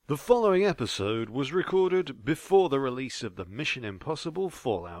The following episode was recorded before the release of the Mission Impossible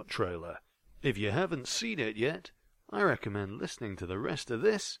Fallout trailer. If you haven't seen it yet, I recommend listening to the rest of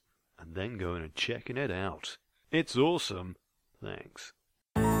this and then going and checking it out. It's awesome. Thanks.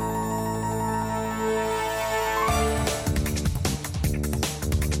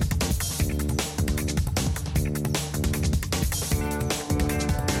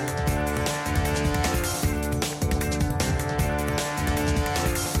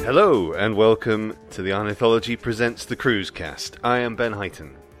 Hello, and welcome to The Ornithology Presents The Cruise Cast. I am Ben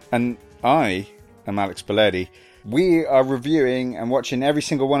Highton. And I am Alex Belletti. We are reviewing and watching every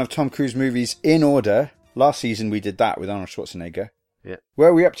single one of Tom Cruise movies in order. Last season we did that with Arnold Schwarzenegger. Yeah. Where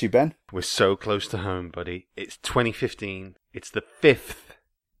are we up to, Ben? We're so close to home, buddy. It's 2015. It's the 5th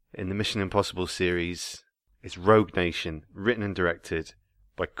in the Mission Impossible series. It's Rogue Nation, written and directed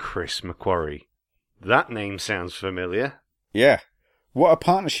by Chris McQuarrie. That name sounds familiar. Yeah. What a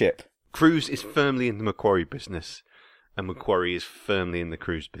partnership. Cruise is firmly in the McQuarrie business, and McQuarrie is firmly in the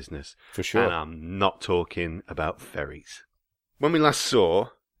Cruise business. For sure. And I'm not talking about ferries. When we last saw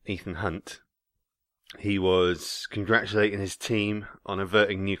Ethan Hunt, he was congratulating his team on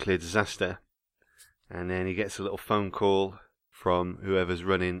averting nuclear disaster, and then he gets a little phone call from whoever's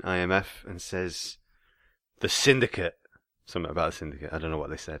running IMF and says, the Syndicate. Something about a syndicate. I don't know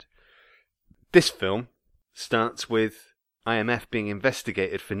what they said. This film starts with IMF being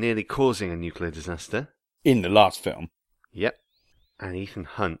investigated for nearly causing a nuclear disaster. In the last film. Yep. And Ethan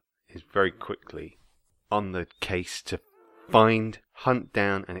Hunt is very quickly on the case to find, hunt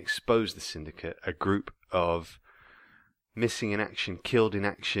down, and expose the Syndicate, a group of missing in action, killed in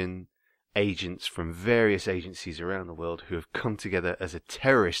action agents from various agencies around the world who have come together as a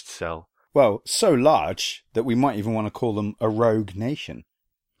terrorist cell. Well, so large that we might even want to call them a rogue nation.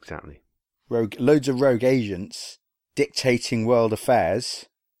 Exactly. Loads of rogue agents dictating world affairs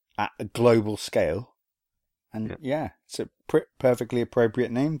at a global scale. And yeah, it's a perfectly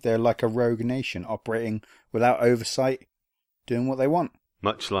appropriate name. They're like a rogue nation operating without oversight, doing what they want.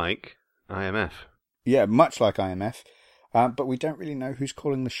 Much like IMF. Yeah, much like IMF. But we don't really know who's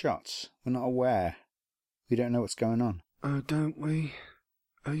calling the shots. We're not aware. We don't know what's going on. Oh, don't we?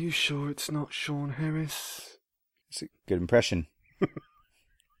 Are you sure it's not Sean Harris? It's a good impression.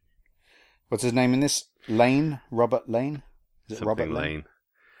 What's his name in this? Lane? Robert Lane? Is it Something Robert Lane?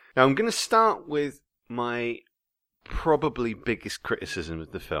 Now, I'm going to start with my probably biggest criticism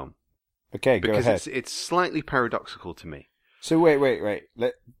of the film. Okay, go ahead. Because it's slightly paradoxical to me. So wait.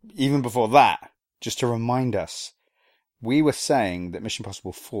 Even before that, just to remind us, we were saying that Mission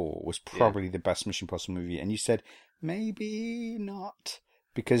Impossible 4 was probably the best Mission Impossible movie, and you said, maybe not.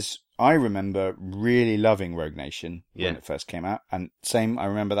 Because I remember really loving Rogue Nation when it first came out. And same, I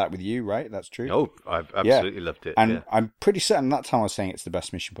remember that with you, right? That's true. Oh, I've absolutely loved it. And I'm pretty certain that time I was saying it's the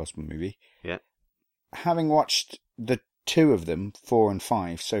best Mission Impossible movie. Yeah. Having watched the two of them, 4 and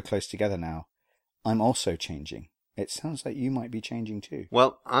 5, so close together now, I'm also changing. It sounds like you might be changing too.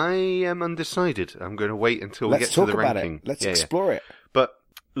 Well, I am undecided. I'm going to wait until we get to the ranking. Let's talk about it. Let's explore it. But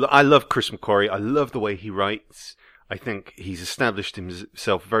look, I love Chris McQuarrie. I love the way he writes. I think he's established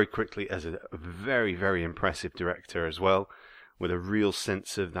himself very quickly as a very, very impressive director as well, with a real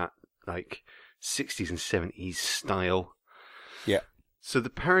sense of that, like, 60s and 70s style. Yeah. So the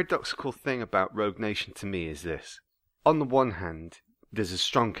paradoxical thing about Rogue Nation to me is this. On the one hand, there's a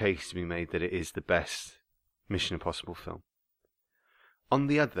strong case to be made that it is the best Mission Impossible film. On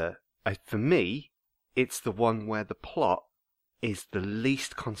the other, for me, it's the one where the plot is the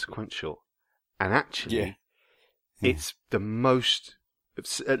least consequential. And actually, it's the most,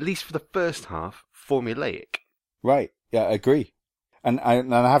 at least for the first half, formulaic. Right. Yeah, I agree. And I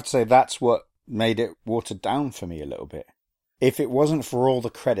have to say that's what made it watered down for me a little bit. If it wasn't for all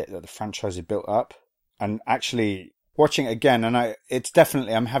the credit that the franchise had built up, and actually watching it again, and it's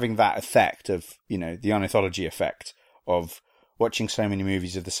definitely, I'm having that effect of, the ornithology effect of watching so many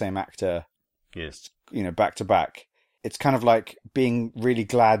movies of the same actor, back to back. It's kind of like being really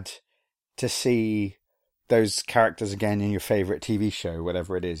glad to see those characters again in your favourite TV show,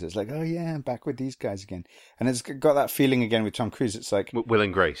 whatever it is. It's like, oh yeah, I'm back with these guys again. And it's got that feeling again with Tom Cruise. It's like... Will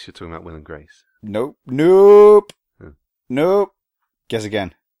and Grace. You're talking about Will and Grace. Nope. Guess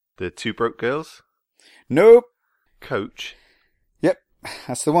again. The Two Broke Girls? Nope. Coach? Yep,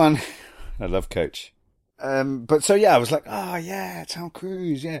 that's the one. I love Coach. But so yeah, I was like, oh yeah, Tom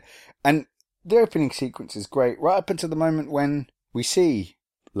Cruise, yeah. And the opening sequence is great, right up until the moment when we see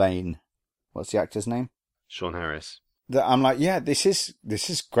Lane. What's the actor's name? Sean Harris. That I'm like, yeah, this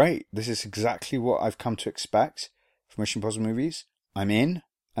is great. This is exactly what I've come to expect from Mission Impossible movies. I'm in.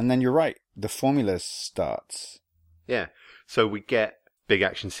 And then you're right. The formula starts. Yeah. So we get big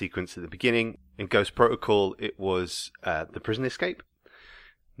action sequence at the beginning. In Ghost Protocol, it was the prison escape.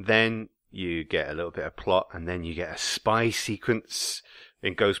 Then you get a little bit of plot, and then you get a spy sequence.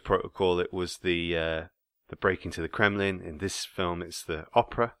 In Ghost Protocol, it was the break into the Kremlin. In this film, it's the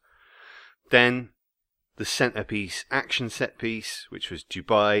opera. Then the centerpiece action set piece, which was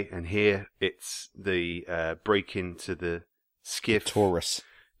Dubai, and here it's the break into the skiff. The Taurus.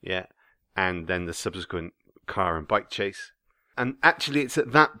 Yeah. And then the subsequent car and bike chase. And actually, it's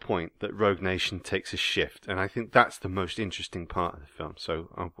at that point that Rogue Nation takes a shift, and I think that's the most interesting part of the film. So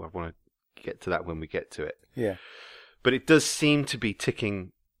I want to get to that when we get to it. Yeah. But it does seem to be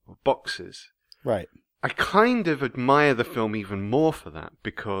ticking boxes. Right. I kind of admire the film even more for that,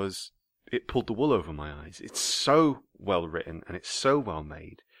 because it pulled the wool over my eyes. It's so well written and it's so well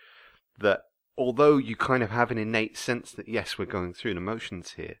made that although you kind of have an innate sense that, yes, we're going through the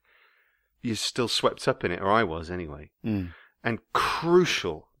motions here, you're still swept up in it, or I was anyway. Mm. And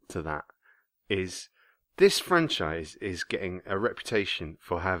crucial to that is this franchise is getting a reputation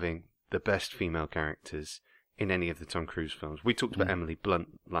for having the best female characters in any of the Tom Cruise films. We talked about Emily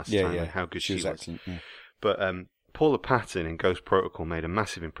Blunt last time and how good she was. Excellent, yeah. But Paula Patton in Ghost Protocol made a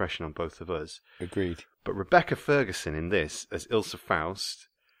massive impression on both of us. Agreed. But Rebecca Ferguson in this as Ilsa Faust,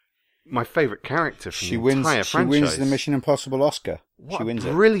 my favourite character from the entire franchise. She wins the Mission Impossible Oscar. What she wins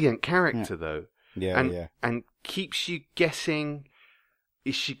a brilliant character, Yeah. though. Yeah, And keeps you guessing,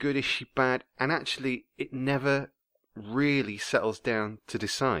 is she good, is she bad? And actually, it never really settles down to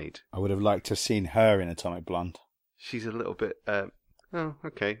decide. I would have liked to have seen her in Atomic Blonde. She's a little bit, oh,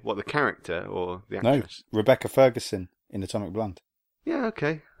 okay. What, the character or the actress? No, Rebecca Ferguson in Atomic Blonde. Yeah,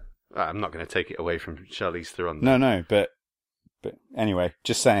 okay. I'm not going to take it away from Charlize Theron. No, but anyway,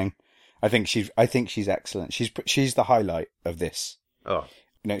 just saying, I think she's excellent. She's the highlight of this. Oh.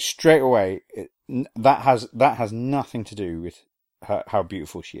 Straight away, that has nothing to do with how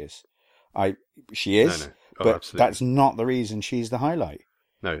beautiful she is. She is, No. Oh, but absolutely. that's not the reason she's the highlight.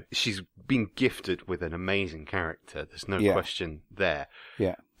 No, she's been gifted with an amazing character. There's no question there.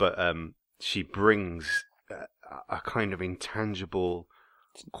 Yeah. But she brings a kind of intangible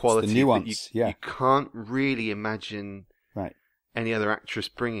quality the nuance, that you can't really imagine any other actress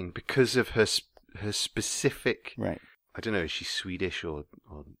bringing because of her specific. Right. I don't know. Is she Swedish or?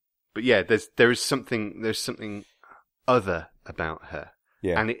 But yeah, there's something other about her.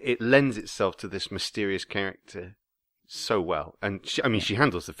 Yeah. And it lends itself to this mysterious character so well. And she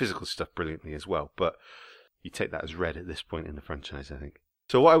handles the physical stuff brilliantly as well, but you take that as read at this point in the franchise, I think.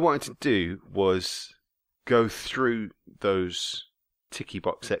 So what I wanted to do was go through those ticky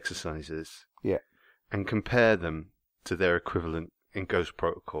box exercises and compare them to their equivalent in Ghost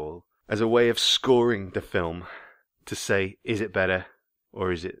Protocol as a way of scoring the film to say, is it better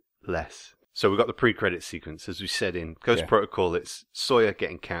or is it less? So we've got the pre-credit sequence. As we said in Ghost Protocol, it's Sawyer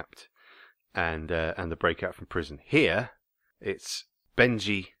getting capped and the breakout from prison. Here, it's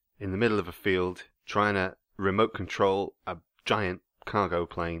Benji in the middle of a field trying to remote control a giant cargo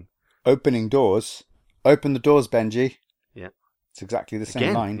plane. Opening doors. Open the doors, Benji. Yeah. It's exactly the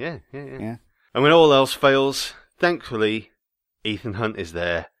same line. Yeah. And when all else fails, thankfully, Ethan Hunt is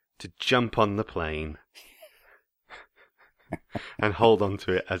there to jump on the plane and hold on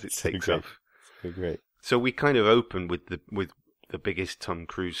to it as it takes off. So great. So we kind of open with the biggest Tom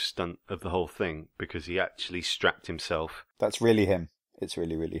Cruise stunt of the whole thing because he actually strapped himself. That's really him. It's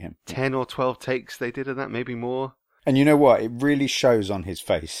really, really him. 10 or 12 takes they did of that, maybe more. And you know what? It really shows on his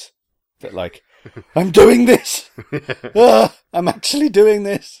face that, like, I'm doing this! I'm actually doing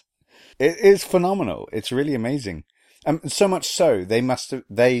this! It is phenomenal. It's really amazing. So much so, the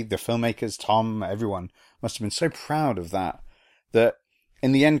filmmakers, Tom, everyone, must have been so proud of that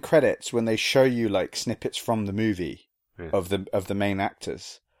in the end credits, when they show you, like, snippets from the movie of the main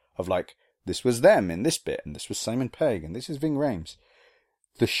actors, of, like, this was them in this bit, and this was Simon Pegg, and this is Ving Rhames,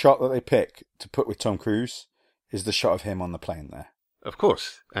 the shot that they pick to put with Tom Cruise is the shot of him on the plane there. Of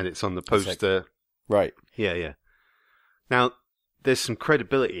course. And it's on the poster. Right. Yeah. Now, there's some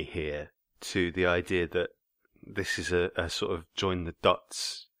credibility here to the idea that this is a sort of join the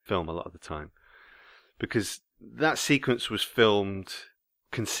dots film a lot of the time. Because that sequence was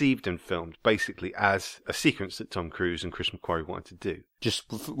conceived and filmed basically as a sequence that Tom Cruise and Chris McQuarrie wanted to do. Just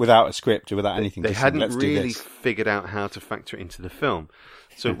without a script or without anything. They hadn't really figured out how to factor it into the film.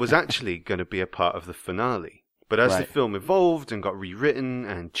 So it was actually going to be a part of the finale. But as the film evolved and got rewritten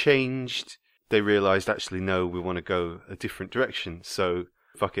and changed, they realised, actually, no, we want to go a different direction. So,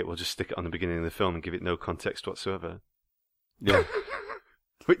 fuck it, we'll just stick it on the beginning of the film and give it no context whatsoever. Yeah.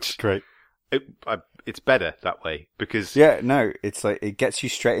 Which, great. It's better that way, because... Yeah, no, it's like, it gets you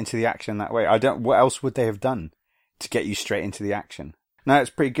straight into the action that way. What else would they have done to get you straight into the action? No, it's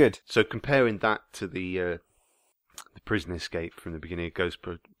pretty good. So comparing that to the prison escape from the beginning of Ghost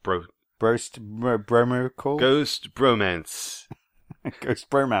Bromo call? Ghost Bromance. Ghost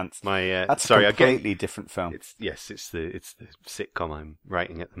Bromance. That's a completely different film. It's the sitcom I'm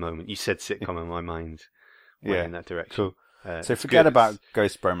writing at the moment. You said sitcom and my mind went in that direction. Cool. So forget about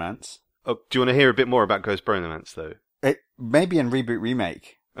Ghost Bromance. Oh, do you want to hear a bit more about Ghost Bromance, though? Maybe in Reboot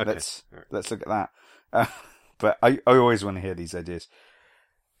Remake. Okay. Let's look at that. But I always want to hear these ideas.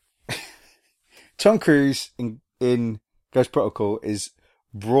 Tom Cruise in Ghost Protocol is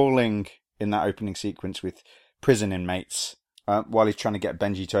brawling in that opening sequence with prison inmates while he's trying to get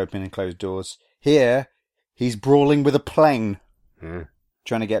Benji to open and close doors. Here, he's brawling with a plane,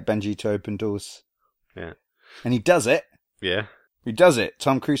 trying to get Benji to open doors. Yeah. And he does it. Yeah. He does it,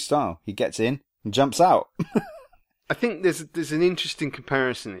 Tom Cruise style. He gets in and jumps out. I think there's an interesting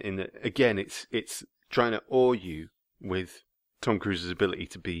comparison in that, again, it's trying to awe you with Tom Cruise's ability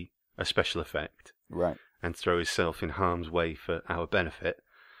to be a special effect. Right. And throw himself in harm's way for our benefit.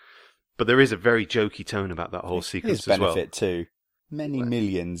 But there is a very jokey tone about that whole sequence as well. His benefit too. Many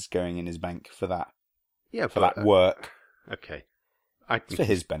millions going in his bank for that. Yeah, for that work. Okay. It's for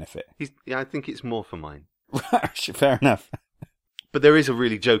his benefit. I think it's more for mine. Fair enough. But there is a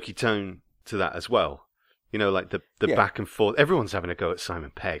really jokey tone to that as well. You know, like the back and forth. Everyone's having a go at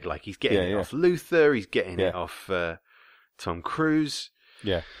Simon Pegg. Like he's getting it off Luther. He's getting it off Tom Cruise.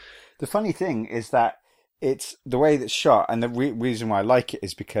 Yeah. The funny thing is that it's the way that's shot, and the reason why I like it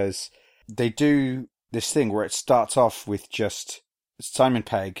is because they do this thing where it starts off with just Simon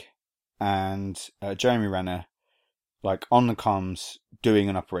Pegg and Jeremy Renner, like on the comms doing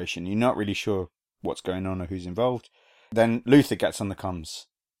an operation. You're not really sure what's going on or who's involved. Then Luther gets on the comms,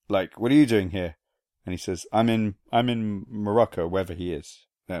 like, "What are you doing here?" And he says, "I'm in Morocco, wherever he is,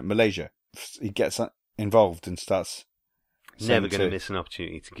 Malaysia." He gets involved and starts. Never going to miss an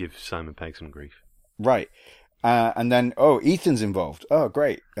opportunity to give Simon Pegg some grief. Right. And then, Ethan's involved. Oh,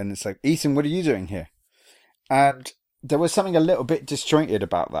 great. And it's like, "Ethan, what are you doing here?" And there was something a little bit disjointed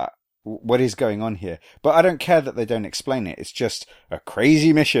about that. What is going on here? But I don't care that they don't explain it. It's just a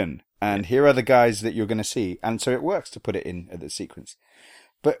crazy mission. And here are the guys that you're going to see. And so it works to put it in at the sequence.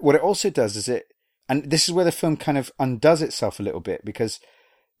 But what it also does is and this is where the film kind of undoes itself a little bit, because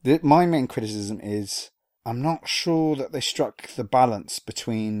my main criticism is I'm not sure that they struck the balance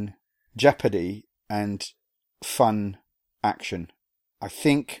between jeopardy and fun action. I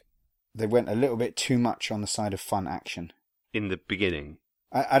think they went a little bit too much on the side of fun action. In the beginning?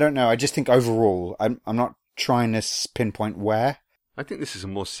 I don't know. I just think overall, I'm not trying to pinpoint where. I think this is a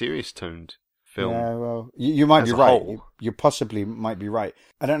more serious toned film. Yeah, well, you might be right. You possibly might be right.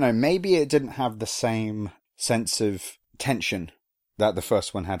 I don't know. Maybe it didn't have the same sense of tension that the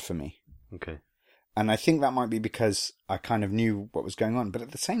first one had for me. Okay. And I think that might be because I kind of knew what was going on. But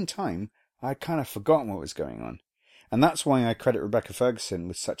at the same time, I'd kind of forgotten what was going on. And that's why I credit Rebecca Ferguson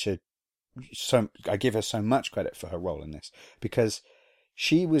with I give her so much credit for her role in this. Because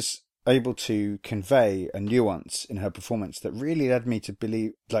she was able to convey a nuance in her performance that really led me to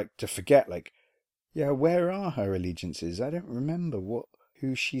believe, to forget, where are her allegiances? I don't remember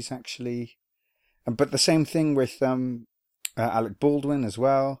who she's actually. But the same thing with Alec Baldwin as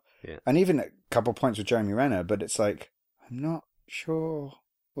well, and even a couple of points with Jeremy Renner. But it's like, I'm not sure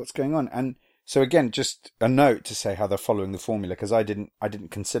what's going on. And so again, just a note to say how they're following the formula, because I didn't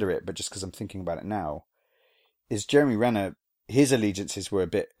consider it, but just because I'm thinking about it now, is Jeremy Renner. His allegiances were a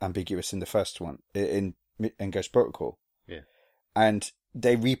bit ambiguous in the first one, in Ghost Protocol. Yeah. And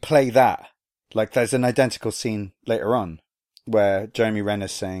they replay that. Like, there's an identical scene later on where Jeremy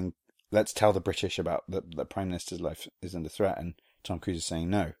Renner's saying, "Let's tell the British about the Prime Minister's life is under threat," and Tom Cruise is saying,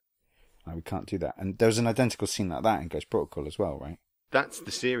 "No, we can't do that." And there's an identical scene like that in Ghost Protocol as well, right? That's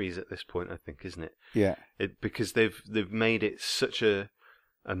the series at this point, I think, isn't it? Yeah. Because they've made it such a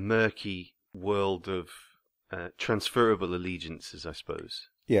murky world of transferable allegiances, I suppose.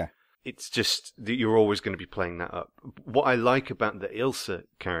 Yeah. It's just that you're always going to be playing that up. What I like about the Ilsa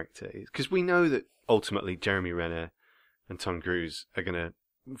character is, because we know that ultimately Jeremy Renner and Tom Cruise are going to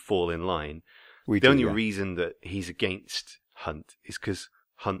fall in line. The only reason that he's against Hunt is because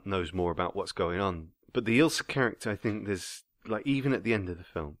Hunt knows more about what's going on. But the Ilsa character, I think there's, even at the end of the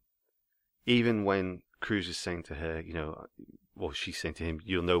film, even when Cruise is saying to her, or she's saying to him,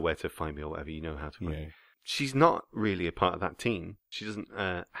 "You'll know where to find me," or whatever, "you know how to find me." She's not really a part of that team. She doesn't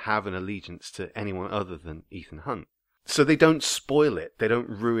have an allegiance to anyone other than Ethan Hunt. So they don't spoil it. They don't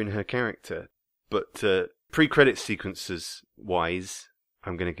ruin her character. But pre-credit sequences wise,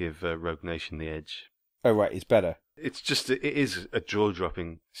 I'm going to give Rogue Nation the edge. Oh, right. It's better. It's just, it is a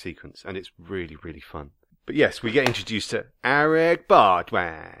jaw-dropping sequence, and it's really, really fun. But yes, we get introduced to Alec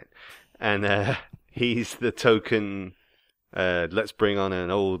Baldwin. And he's the token, let's bring on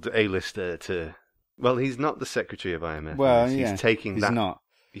an old A-lister to... Well, he's not the secretary of IMF. Well, He's taking he's that... not.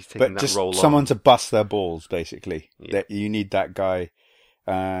 He's taking But that just role someone on. to bust their balls, basically. Yeah. That you need that guy.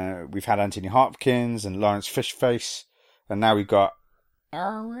 We've had Anthony Hopkins and Lawrence Fishface, and now we've got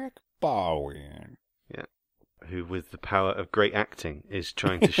Alec Baldwin. Yeah. Who, with the power of great acting, is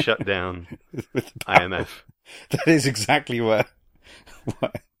trying to shut down With the power. IMF. That is exactly what.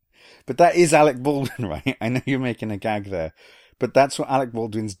 But that is Alec Baldwin, right? I know you're making a gag there, but that's what Alec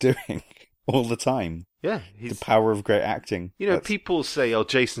Baldwin's doing all the time. Yeah. The power of great acting. You know, people say, oh,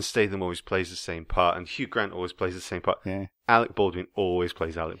 Jason Statham always plays the same part, and Hugh Grant always plays the same part. Yeah. Alec Baldwin always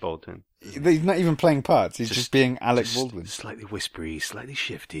plays Alec Baldwin. He's not even playing parts. He's just being Alec Baldwin. Slightly whispery, slightly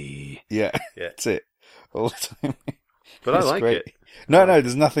shifty. Yeah. Yeah. That's it. All the time. But I It's like great. it. No,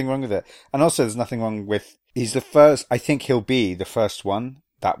 there's nothing wrong with it. And also there's nothing wrong with, he's the first, I think he'll be the first one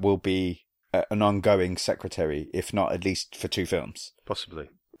that will be an ongoing secretary, if not at least for 2 films. Possibly.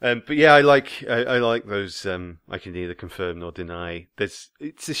 But yeah, I like those, I can neither confirm nor deny.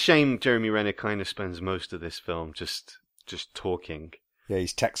 It's a shame Jeremy Renner kind of spends most of this film just talking. Yeah,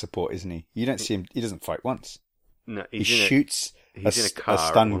 he's tech support, isn't he? You don't see him, he doesn't fight once. No, He shoots he's in a car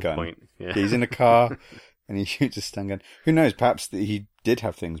stun at one gun. point. Yeah. He's in a car and he shoots a stun gun. Who knows, perhaps that he did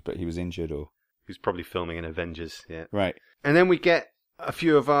have things, but he was injured or... He's probably filming in Avengers, yeah. Right. And then we get a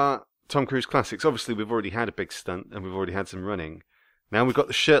few of our Tom Cruise classics. Obviously, we've already had a big stunt and we've already had some running. Now we've got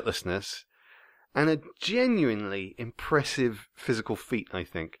the shirtlessness and a genuinely impressive physical feat, I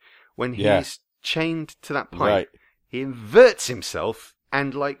think. When he's chained to that pipe, Right. he inverts himself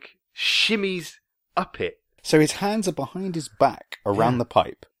and, shimmies up it. So his hands are behind his back around the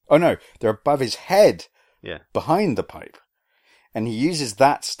pipe. Oh no, they're above his head. Yeah. Behind the pipe. And he uses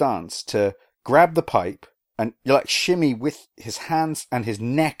that stance to grab the pipe and shimmy with his hands and his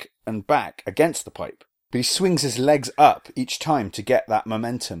neck and back against the pipe. But he swings his legs up each time to get that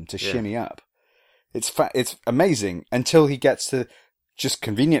momentum to shimmy up. It's amazing until he gets to, just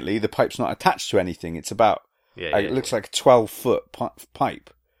conveniently, the pipe's not attached to anything. It's about, it looks like a 12-foot pipe.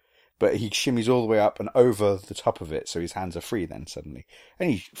 But he shimmies all the way up and over the top of it, so his hands are free then suddenly.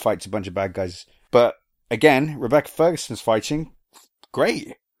 And he fights a bunch of bad guys. But again, Rebecca Ferguson's fighting,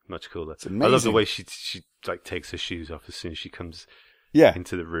 great. Much cooler. It's amazing. I love the way she takes her shoes off as soon as she comes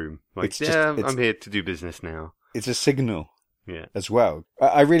into the room. I'm here to do business now. It's a signal Yeah. as well.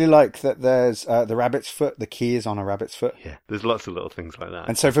 I really like that there's the rabbit's foot. The key is on a rabbit's foot. Yeah, there's lots of little things like that.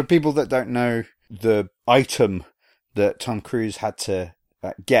 And so for people that don't know the item that Tom Cruise had to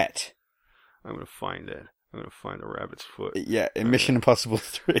get. I'm going to find it. I'm going to find a rabbit's foot. Yeah, in Mission Impossible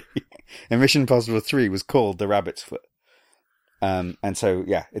 3. In Mission Impossible 3 was called the rabbit's foot. And so,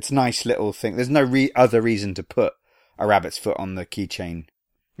 yeah, it's a nice little thing. There's no other reason to put a rabbit's foot on the keychain.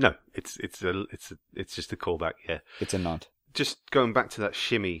 No, it's just a callback, yeah. It's a nod. Just going back to that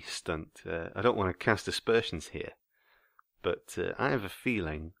shimmy stunt, I don't want to cast aspersions here, but I have a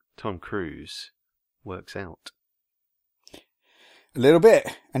feeling Tom Cruise works out. A little bit.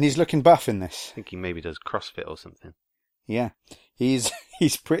 And he's looking buff in this. I think he maybe does CrossFit or something. Yeah. He's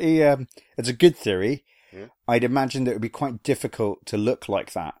pretty, it's a good theory. Yeah. I'd imagine that it would be quite difficult to look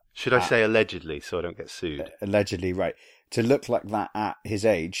like that. Should I say allegedly so I don't get sued? Allegedly, right. To look like that at his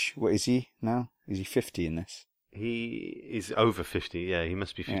age. What is he now? Is he 50 in this? He is over 50, yeah. He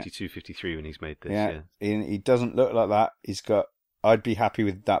must be 52, 53 when he's made this, Yeah. yeah. He doesn't look like that. I'd be happy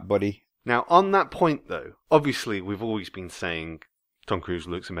with that body. Now, on that point, though, obviously we've always been saying Tom Cruise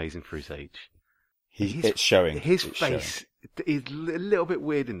looks amazing for his age. It's showing. His face is a little bit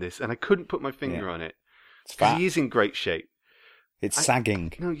weird in this, and I couldn't put my finger on it. It's fat. He is in great shape. It's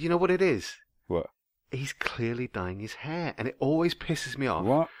sagging. No, you know what it is? What? He's clearly dyeing his hair, and it always pisses me off.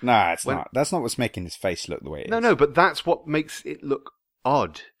 What? Nah, it's not. That's not what's making his face look the way it is. No, but that's what makes it look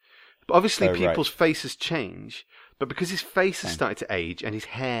odd. But obviously people's faces change, but because his face has started to age and his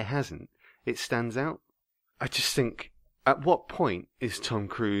hair hasn't, it stands out. I just think, at what point is Tom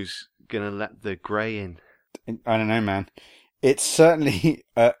Cruise going to let the grey in? I don't know, man. It's certainly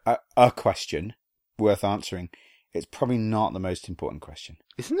a question worth answering. It's probably not the most important question.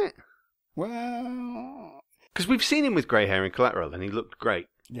 Isn't it? Well... Because we've seen him with grey hair in Collateral, and he looked great.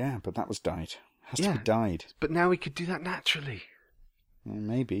 Yeah, but that was dyed. Has to be dyed. But now he could do that naturally. Yeah,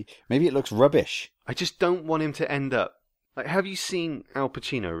 maybe. Maybe it looks rubbish. I just don't want him to end up... have you seen Al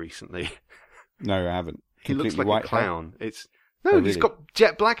Pacino recently? No, I haven't. He looks like white a clown. Hair? He's really? got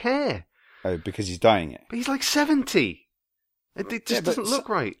jet black hair. Oh, because he's dyeing it. But he's like 70. It just doesn't look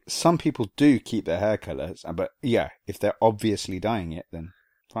right. Some people do keep their hair colours, but yeah, if they're obviously dyeing it, then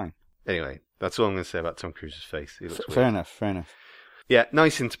fine. Anyway, that's all I'm going to say about Tom Cruise's face. He looks Fair weird. enough. Yeah,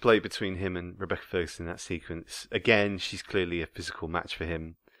 nice interplay between him and Rebecca Ferguson in that sequence. Again, she's clearly a physical match for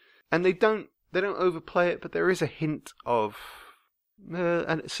him. And they don't overplay it, but there is a hint of,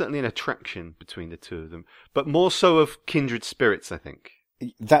 and certainly an attraction between the two of them. But more so of kindred spirits, I think.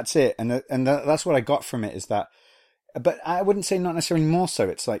 That's it. And that's what I got from it is that, but I wouldn't say not necessarily more so.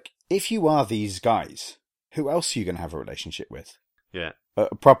 It's like, if you are these guys, who else are you going to have a relationship with? Yeah.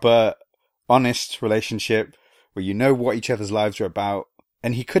 A proper, honest relationship where you know what each other's lives are about.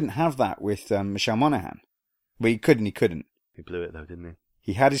 And he couldn't have that with Michelle Monaghan. Well, he couldn't. He blew it though, didn't he?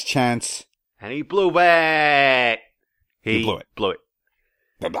 He had his chance. And he blew it! He blew it.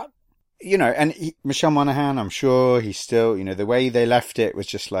 Blah, blah. You know, and Michelle Monaghan, I'm sure he's still, you know, the way they left it was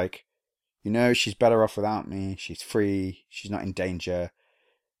just like, you know, she's better off without me. She's free. She's not in danger.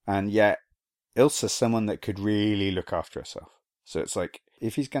 And yet, Ilsa's someone that could really look after herself. So it's like,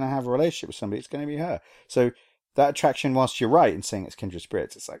 if he's going to have a relationship with somebody, it's going to be her. So that attraction, whilst you're right in saying it's kindred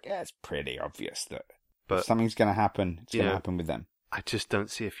spirits, it's like, yeah, it's pretty obvious that if something's going to happen, it's going to happen with them. I just don't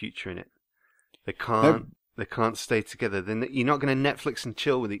see a future in it. They can't stay together. Then you're not going to Netflix and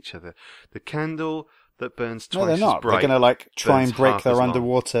chill with each other. The candle that burns twice they're not. as bright. They're going to like try and break their long.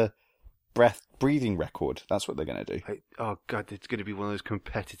 underwater breathing record. That's what they're going to do. Oh God, it's going to be one of those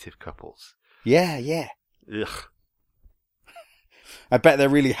competitive couples. Yeah. Ugh. I bet they're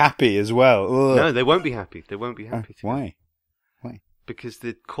really happy as well. Ugh. No, they won't be happy. They won't be happy. Why? Because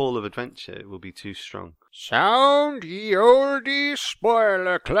the call of adventure will be too strong. Sound ye oldie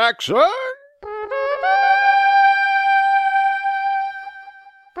spoiler klaxon!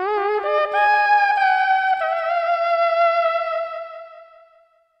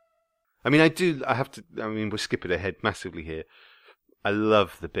 We're skipping ahead massively here. I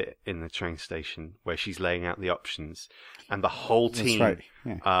love the bit in the train station where she's laying out the options and the whole team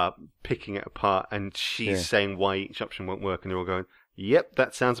are picking it apart and she's saying why each option won't work and they're all going, yep,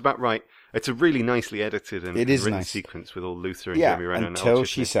 that sounds about right. It's a really nicely edited and written sequence with all Luther and Jeremy Renner. Until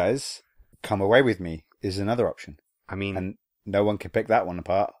she says, come away with me is another option. I mean... And no one can pick that one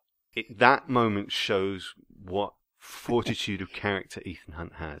apart. That moment shows what fortitude of character Ethan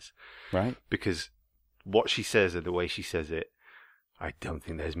Hunt has. Right. Because what she says and the way she says it, I don't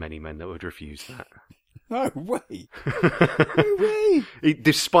think there's many men that would refuse that. No way. No way.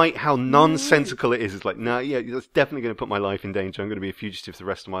 Despite how nonsensical it is, it's like, no, yeah, that's definitely going to put my life in danger. I'm going to be a fugitive for the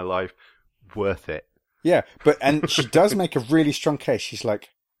rest of my life. Worth it. Yeah, and she does make a really strong case. She's like,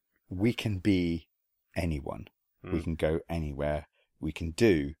 we can be anyone. We can go anywhere. We can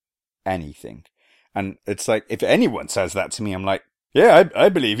do anything. And it's like, if anyone says that to me, I'm like, yeah, I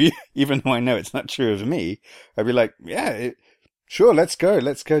believe you, even though I know it's not true of me. I'd be like, yeah, sure, let's go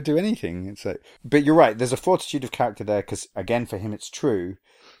do anything. It's like, but you're right. There's a fortitude of character there because, again, for him, it's true.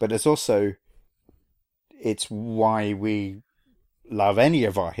 But there's also, it's why we love any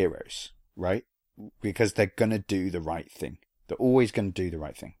of our heroes, right? Because they're gonna do the right thing. They're always gonna do the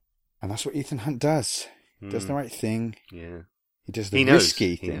right thing, and that's what Ethan Hunt does. He does the right thing. Yeah, he does the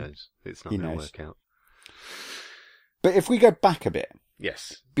risky thing. He knows it's not gonna work out. But if we go back a bit,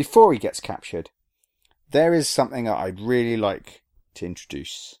 yes, before he gets captured, there is something that I'd really like to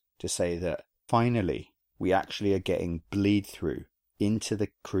introduce to say that finally we actually are getting bleed through into the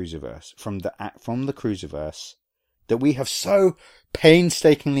Cruiserverse from the Cruiserverse that we have so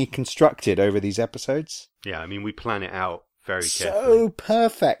painstakingly constructed over these episodes. Yeah, I mean, we plan it out very carefully. So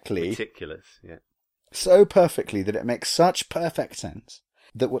perfectly. Meticulous, yeah. So perfectly that it makes such perfect sense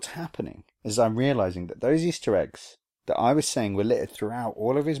that what's happening is I'm realizing that those Easter eggs that I was saying were littered throughout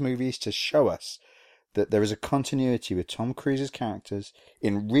all of his movies to show us that there is a continuity with Tom Cruise's characters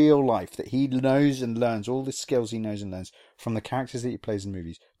in real life, that he knows and learns all the skills he knows and learns from the characters that he plays in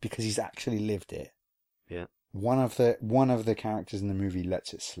movies because he's actually lived it. Yeah. One of the characters in the movie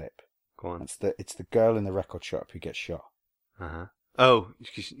lets it slip. Go on. It's the girl in the record shop who gets shot. Uh-huh. Oh,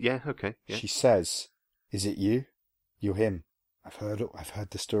 yeah, okay. Yeah. She says, "Is it you? You're him. I've heard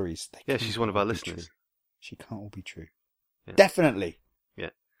the stories." She's one of our listeners. True. She can't all be true. Yeah. Definitely.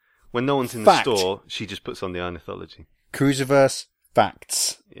 Yeah. When no one's in Fact. the store, she just puts on the Ornithology. Cruiserverse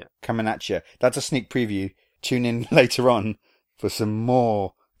facts. Yeah. Coming at you. That's a sneak preview. Tune in later on for some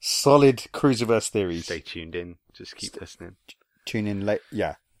more solid Cruiserverse theories. Stay tuned in. Just keep listening. Tune in late.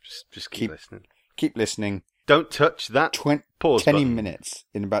 Yeah. Just keep listening. Keep listening. Don't touch that pause 20 button. minutes.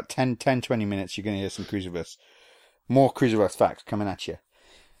 In about 10, 20 minutes, you're going to hear some Cruiserverse. More Cruiserverse facts coming at you.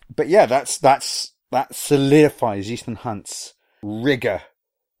 But yeah, that solidifies Ethan Hunt's rigor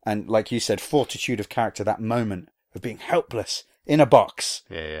and, like you said, fortitude of character, that moment of being helpless in a box.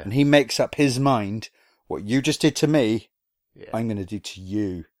 Yeah. And he makes up his mind, what you just did to me, I'm going to do to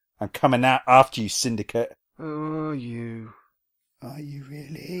you. I'm coming out after you, Syndicate. Oh, are you? Are you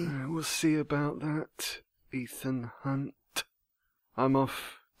really? We'll see about that, Ethan Hunt. I'm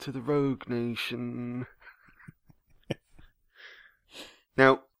off to the Rogue Nation.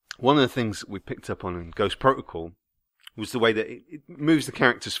 Now, one of the things we picked up on in Ghost Protocol was the way that it moves the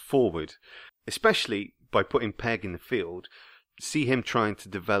characters forward, especially by putting Peg in the field. See him trying to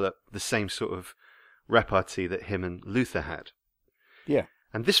develop the same sort of repartee that him and Luther had. Yeah.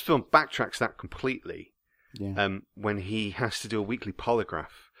 And this film backtracks that completely. Yeah. When he has to do a weekly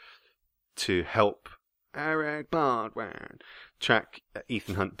polygraph to help Eric Baldwin track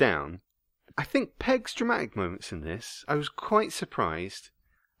Ethan Hunt down. I think Peg's dramatic moments in this, I was quite surprised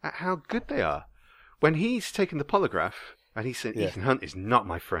at how good they are. When he's taken the polygraph and he said, Ethan Hunt is not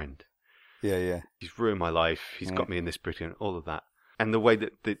my friend. Yeah. He's ruined my life. He's got me in this predicament, all of that. And the way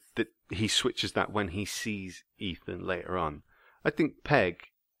that he switches that when he sees Ethan later on. I think Peg,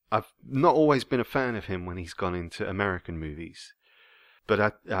 I've not always been a fan of him when he's gone into American movies.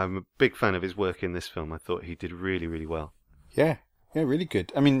 But I'm a big fan of his work in this film. I thought he did really, really well. Yeah, really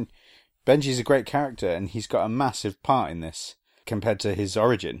good. I mean, Benji's a great character, and he's got a massive part in this compared to his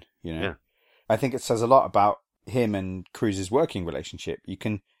origin, you know. Yeah. I think it says a lot about him and Cruise's working relationship. You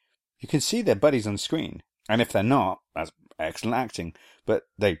can see they're buddies on screen, and if they're not, that's excellent acting. But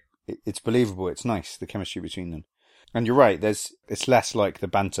it's believable. It's nice, the chemistry between them. And you're right. It's less like the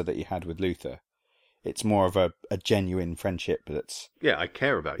banter that you had with Luther. It's more of a genuine friendship that's... Yeah, I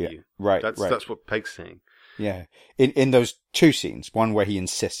care about you. Right, That's what Peg's saying. Yeah. In those two scenes, one where he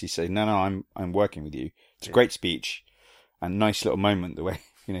insists, he says, no, I'm working with you. It's a great speech and nice little moment, the way,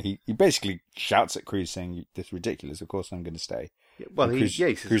 you know, he basically shouts at Cruise saying, this is ridiculous, of course I'm going to stay. Yeah, well, he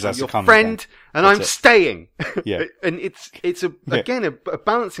says, Cruise I'm your friend and I'm staying. Yeah. And it's again, a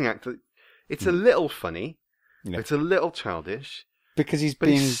balancing act. It's a little funny. Yeah. It's a little childish. Because he's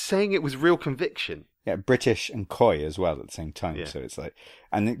saying it with real conviction. Yeah, British and coy as well at the same time. Yeah. So it's like,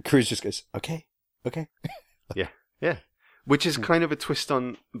 and then Cruise just goes, okay. Yeah. Which is kind of a twist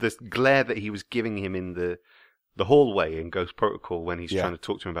on the glare that he was giving him in the hallway in Ghost Protocol when he's trying to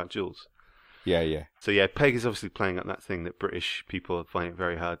talk to him about Jules. Yeah. So yeah, Peg is obviously playing up that thing that British people find it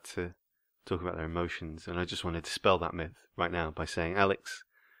very hard to talk about their emotions. And I just want to dispel that myth right now by saying, Alex,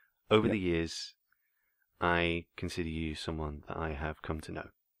 over the years, I consider you someone that I have come to know.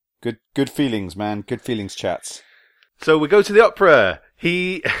 Good feelings, man. Good feelings, chats. So we go to the opera.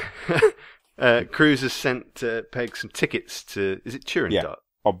 Cruise has sent Peg some tickets to, is it Turandot? Yeah,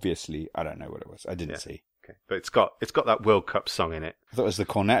 obviously. I don't know what it was. I didn't see. Okay. But it's got that World Cup song in it. I thought it was the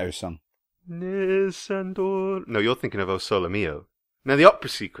Cornetto song. No, you're thinking of O Sole Mio. Now the opera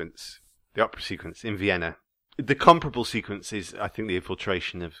sequence in Vienna, the comparable sequence is, I think, the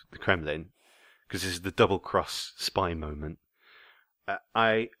infiltration of the Kremlin, because this is the double-cross spy moment.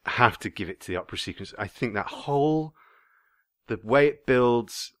 I have to give it to the opera sequence. I think that the way it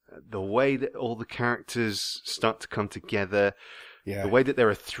builds, the way that all the characters start to come together, the way that there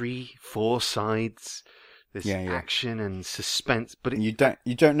are 3-4 sides, there's action and suspense, but you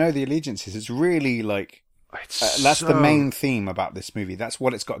don't know the allegiances. It's really like that's the main theme about this movie. That's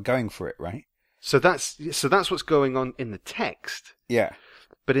what it's got going for it, right? So that's what's going on in the text. Yeah,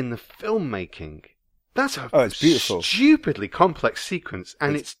 but in the filmmaking, that's it's beautiful, stupidly complex sequence,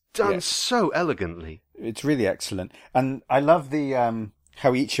 and it's done so elegantly. It's really excellent, and I love the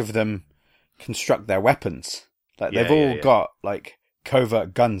how each of them construct their weapons. Like they've all got like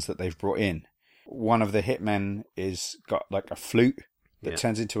covert guns that they've brought in. One of the hitmen is got like a flute that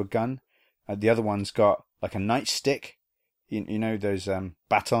turns into a gun. The other one's got like a nightstick. You know those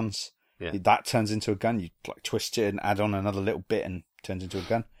batons. Yeah. That turns into a gun. You like twist it and add on another little bit and turns into a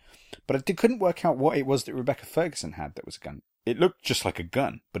gun. But I couldn't work out what it was that Rebecca Ferguson had that was a gun. It looked just like a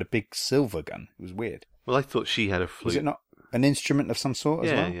gun, but a big silver gun. It was weird. Well, I thought she had a flute. Was it not an instrument of some sort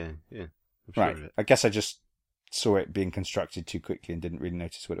as well? Yeah. Right. Sure. I guess I just saw it being constructed too quickly and didn't really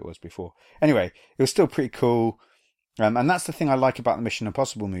notice what it was before. Anyway, it was still pretty cool. And that's the thing I like about the Mission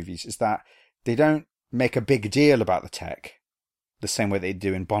Impossible movies, is that they don't make a big deal about the tech the same way they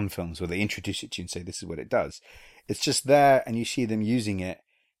do in Bond films, where they introduce it to you and say, this is what it does. It's just there and you see them using it,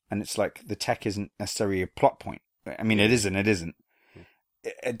 and it's like the tech isn't necessarily a plot point. I mean, it is and it isn't.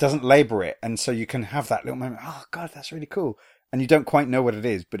 It doesn't labor it, and so you can have that little moment, oh God, that's really cool. And you don't quite know what it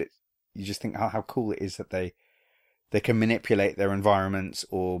is, but you just think how cool it is that they can manipulate their environments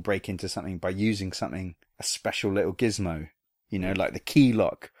or break into something by using something, a special little gizmo, like the key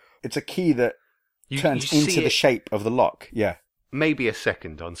lock. It's a key that turns into the shape of the lock. Yeah. Maybe a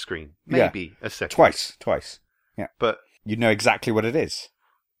second on screen. Maybe a second. Twice. Yeah. But you know exactly what it is.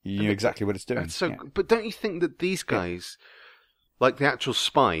 You know exactly what it's doing. But don't you think that these guys, like the actual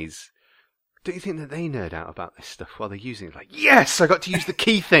spies, don't you think that they nerd out about this stuff while they're using it? Like, yes, I got to use the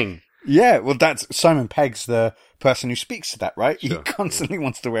key thing. Yeah, well, that's Simon Pegg's the person who speaks to that, right? Sure. He constantly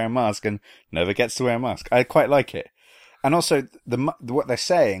wants to wear a mask and never gets to wear a mask. I quite like it. And also, what they're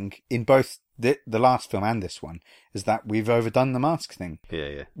saying in both the last film and this one is that we've overdone the mask thing.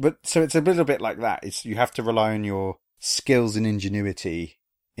 Yeah. But so it's a little bit like that. It's you have to rely on your skills and ingenuity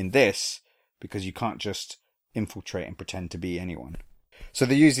in this because you can't just infiltrate and pretend to be anyone. So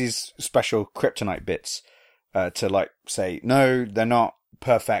they use these special kryptonite bits to like say, no, they're not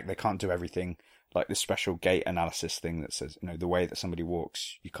perfect. They can't do everything. Like this special gait analysis thing that says, the way that somebody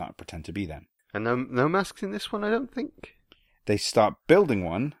walks, you can't pretend to be them. And no masks in this one, I don't think. They start building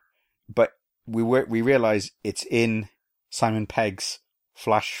one, but we realize it's in Simon Pegg's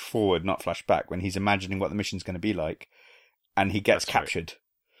flash forward, not flash back, when he's imagining what the mission's going to be like, and he gets captured. Right.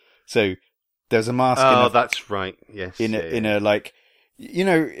 So there's a mask. Oh, that's right. Yes. In a like, in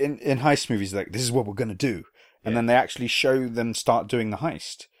heist movies, like this is what we're going to do, and then they actually show them start doing the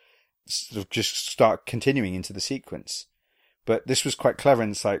heist, sort of just start continuing into the sequence. But this was quite clever,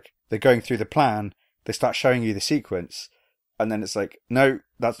 and it's like they're going through the plan, they start showing you the sequence, and then it's like, no,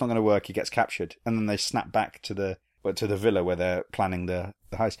 that's not going to work. He gets captured, and then they snap back to the villa where they're planning the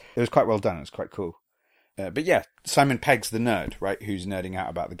heist. It was quite well done. It was quite cool. But yeah, Simon Pegg's the nerd, right? Who's nerding out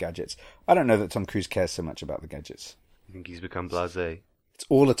about the gadgets. I don't know that Tom Cruise cares so much about the gadgets. I think he's become blasé. It's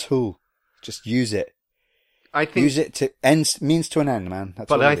all a tool. Just use it. I think use it to means to an end, man. That's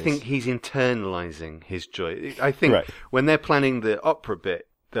but all I it is. think he's internalizing his joy. I think when they're planning the opera bit,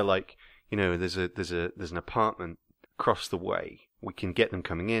 they're like, there's an apartment across the way. We can get them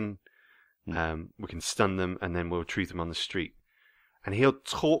coming in. We can stun them, and then we'll treat them on the street. And he'll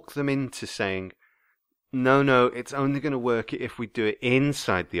talk them into saying, no, it's only going to work if we do it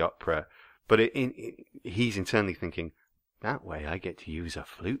inside the opera. But he's internally thinking, that way I get to use a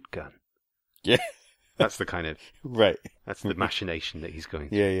flute gun. Yeah. That's the kind of... Right. That's the machination that he's going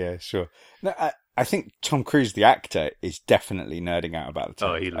through. Yeah, sure. No, I think Tom Cruise, the actor, is definitely nerding out about the time.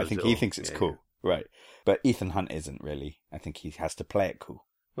 Oh, he loves I think it he all. thinks it's cool. Yeah. Right. But Ethan Hunt isn't really. I think he has to play it cool.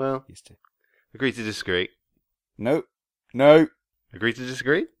 Well, he used to. Agree to disagree. No. Agree to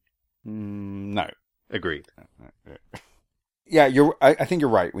disagree? No. Agreed. Yeah, I think you're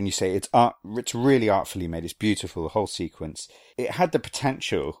right when you say it's art. It's really artfully made. It's beautiful, the whole sequence. It had the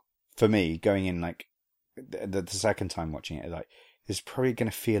potential for me going in like the second time watching it. Like it's probably going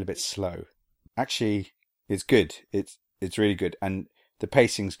to feel a bit slow. Actually, it's good. It's really good, and the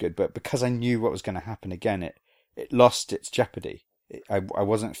pacing's good. But because I knew what was going to happen again, it lost its jeopardy. I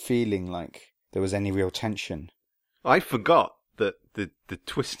wasn't feeling like there was any real tension. I forgot that the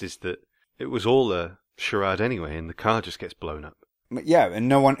twist is that it was all a charade anyway, and the car just gets blown up. Yeah, and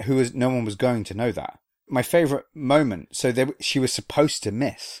no one was going to know that. My favourite moment. So she was supposed to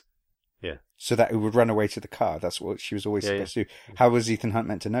miss. Yeah. So that it would run away to the car. That's what she was always supposed to do. How was Ethan Hunt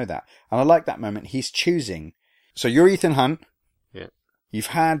meant to know that? And I like that moment. He's choosing. So you're Ethan Hunt. Yeah. You've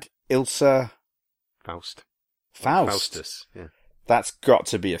had Ilsa. Faustus. Yeah. That's got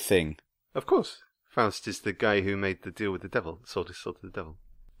to be a thing. Of course. Faust is the guy who made the deal with the devil. Sold his soul to the devil.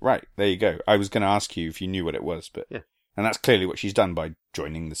 Right, there you go. I was going to ask you if you knew what it was, but yeah, and that's clearly what she's done by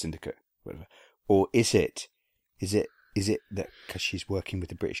joining the syndicate, whatever. Or is it that because she's working with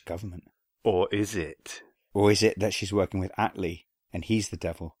the British government? Or is it that she's working with Atlee and he's the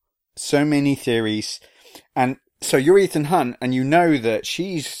devil? So many theories, and so you're Ethan Hunt, and you know that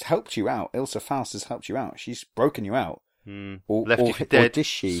she's helped you out. Ilsa Faust has helped you out. She's broken you out. Left you for dead. Or did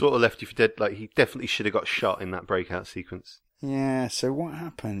she? Sort of left you for dead. Like he definitely should have got shot in that breakout sequence. Yeah, so what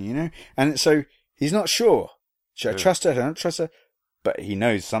happened, And so he's not sure. Should I trust her? Should I not trust her? But he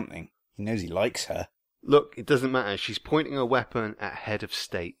knows something. He knows he likes her. Look, it doesn't matter. She's pointing a weapon at head of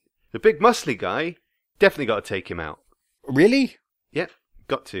state. The big muscly guy, definitely got to take him out. Really? Yep,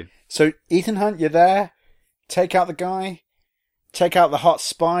 got to. So, Ethan Hunt, you're there. Take out the guy. Take out the hot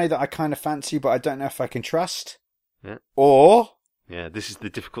spy that I kind of fancy, but I don't know if I can trust. Yeah. Or... Yeah, this is the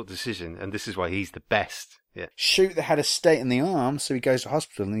difficult decision, and this is why he's the best. Yeah. Shoot the head of state in the arm, so he goes to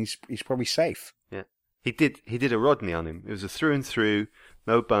hospital and he's probably safe. Yeah. He did a Rodney on him. It was a through and through,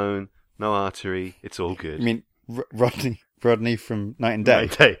 no bone, no artery. It's all good. You mean Rodney from Night and Day?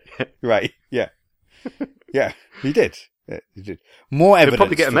 Night and Day. Right. Yeah. Yeah. He did. Yeah, he did. More evidence. He'll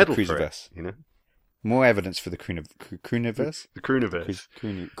probably get a medal for it. More evidence for the Crooniverse? The Crooniverse.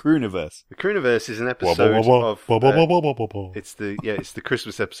 Crooniverse. The Crooniverse is an episode of... it's the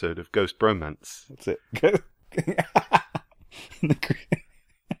Christmas episode of Ghost Bromance. That's it.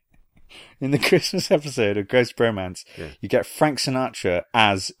 In the Christmas episode of Ghost Bromance, you get Frank Sinatra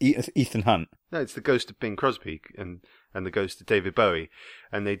as Ethan Hunt. No, it's the ghost of Bing Crosby, and and the ghost of David Bowie,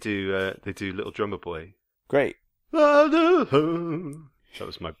 and they do Little Drummer Boy. Great. That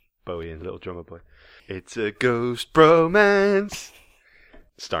was my Bowie and Little Drummer Boy. It's a Ghost Bromance,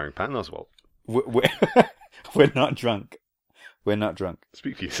 starring Patton Oswalt. We're not drunk. We're not drunk.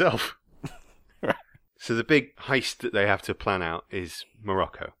 Speak for yourself. So the big heist that they have to plan out is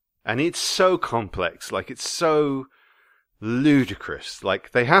Morocco. And it's so complex, like it's so ludicrous.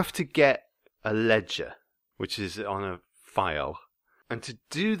 Like they have to get a ledger, which is on a file. And to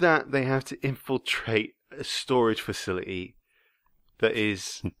do that, they have to infiltrate a storage facility that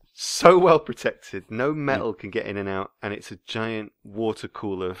is so well protected. No metal can get in and out. And it's a giant water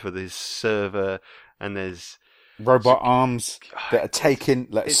cooler for this server. And there's robot arms that are taking,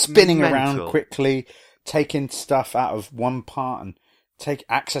 spinning mental. around quickly, taking stuff out of one part and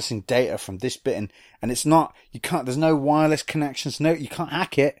accessing data from this bit. And it's not, there's no wireless connections. No, you can't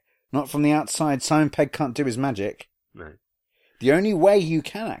hack it. Not from the outside. Simon Pegg can't do his magic. No. The only way you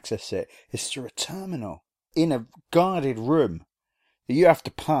can access it is through a terminal in a guarded room that you have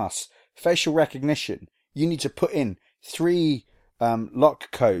to pass facial recognition. You need to put in 3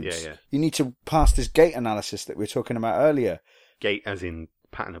 lock codes. Yeah. You need to pass this gait analysis that we were talking about earlier. Gait as in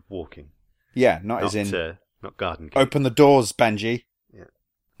pattern of walking. Yeah, not as in... not garden gate. Open the doors, Benji. Yeah.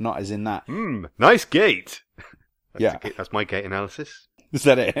 Not as in that. Nice gate. That's my gait analysis. Is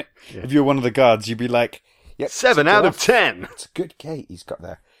that it? Yeah. If you're one of the guards, you'd be like... Yep, 7 out of 10. It's a good gate he's got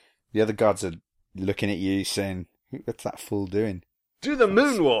there. The other guards are looking at you saying, what's that fool doing? Do the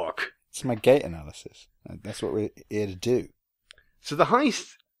moonwalk. It's my gait analysis. That's what we're here to do. So the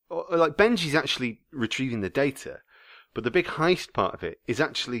heist, like Benji's actually retrieving the data, but the big heist part of it is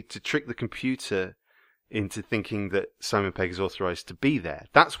actually to trick the computer into thinking that Simon Pegg is authorized to be there.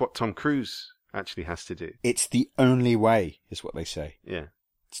 That's what Tom Cruise actually has to do. It's the only way, is what they say. Yeah.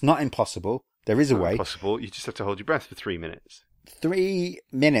 It's not impossible. There is a way. Impossible. You just have to hold your breath for 3 minutes. 3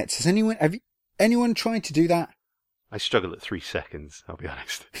 minutes. Have anyone tried to do that? I struggle at 3 seconds, I'll be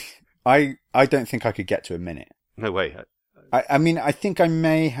honest. I don't think I could get to a minute. No way. I mean, I think I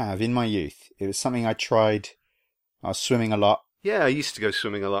may have in my youth. It was something I tried. I was swimming a lot. Yeah, I used to go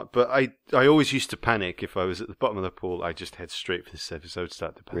swimming a lot, but I always used to panic if I was at the bottom of the pool. I'd just head straight for the surface. I would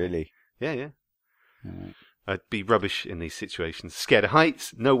start to panic. Really? Yeah. Right. I'd be rubbish in these situations. Scared of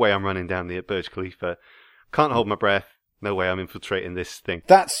heights? No way I'm running down the Burj Khalifa. Can't hold my breath? No way I'm infiltrating this thing.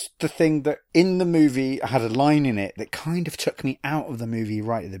 That's the thing that in the movie I had a line in it that kind of took me out of the movie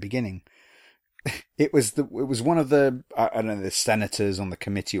right at the beginning. It was one of the, I don't know, the senators on the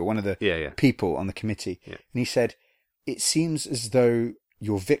committee or one of the people on the committee. Yeah. And he said, it seems as though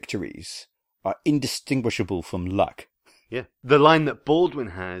your victories are indistinguishable from luck. Yeah. The line that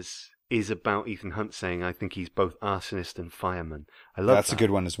Baldwin has is about Ethan Hunt saying, I think he's both arsonist and fireman. I love That's a good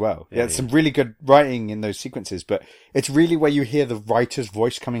one as well. Yeah, it's some really good writing in those sequences, but it's really where you hear the writer's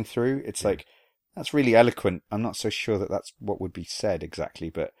voice coming through. It's like, that's really eloquent. I'm not so sure that that's what would be said exactly,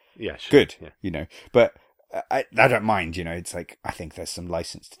 but yeah, sure. Good, yeah. But I don't mind, it's like, I think there's some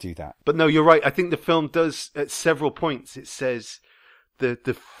license to do that. But no, you're right. I think the film does, at several points, it says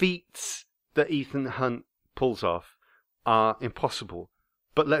the feats that Ethan Hunt pulls off are impossible.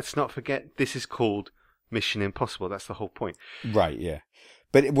 But let's not forget, this is called Mission Impossible. That's the whole point. Right, yeah.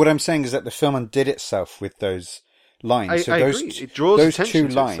 But what I'm saying is that the film undid itself with those lines. I agree. It draws those attention 2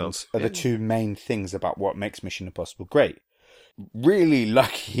 to lines itself. are the 2 main things about what makes Mission Impossible great. Really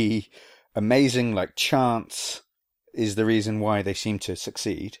lucky, amazing, chance is the reason why they seem to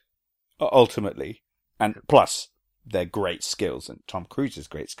succeed, ultimately. And plus, their great skills, and Tom Cruise's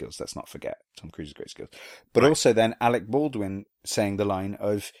great skills, let's not forget Tom Cruise's great skills. But also then Alec Baldwin saying the line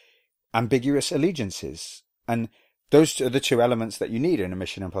of ambiguous allegiances. And those are the 2 elements that you need in a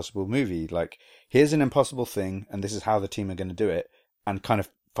Mission Impossible movie. Like, here's an impossible thing, and this is how the team are going to do it, and kind of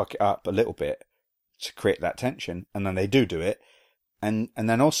fuck it up a little bit to create that tension. And then they do it. And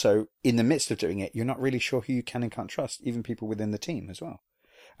then also, in the midst of doing it, you're not really sure who you can and can't trust, even people within the team as well.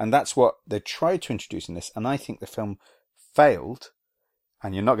 And that's what they tried to introduce in this. And I think the film failed,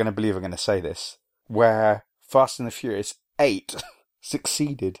 and you're not going to believe I'm going to say this, where Fast and the Furious 8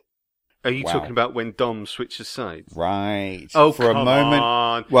 succeeded. Are you talking about when Dom switches sides? Right. Oh, for come a moment.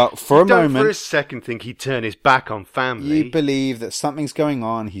 on. Well, for a moment. Don't for a second think he'd turn his back on family. You believe that something's going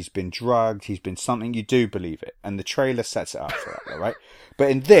on. He's been drugged. He's been something. You do believe it. And the trailer sets it up for that, right? But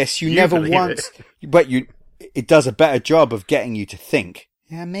in this, you never once. But it does a better job of getting you to think,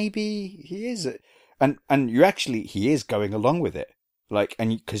 yeah, maybe he is. And he is going along with it.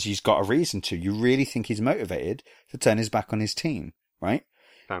 Because he's got a reason to. You really think he's motivated to turn his back on his team, right?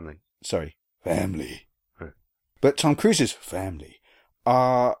 Family. Family. Right. But Tom Cruise's family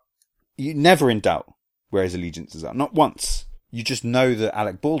are you never in doubt. where his allegiances are. Not once. You just know that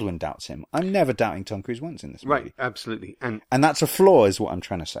Alec Baldwin doubts him. I'm never doubting Tom Cruise once in this movie. Right, absolutely. And that's a flaw, is what I'm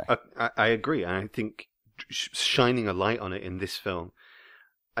trying to say. I agree. And I think shining a light on it in this film,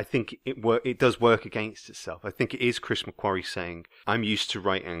 I think it does work against itself. I think it is Chris McQuarrie saying, I'm used to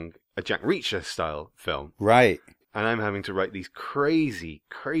writing a Jack Reacher style film. Right. And I'm having to write these crazy,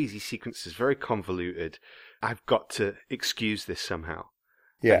 crazy sequences, very convoluted. I've got to excuse this somehow.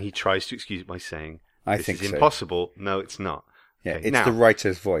 Yeah. And he tries to excuse it by saying, this is so. Impossible. No, it's not. Yeah, Okay, it's now, the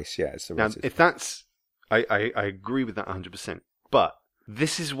writer's voice. Yeah, it's the now, writer's if voice. that's... I agree with that 100%. But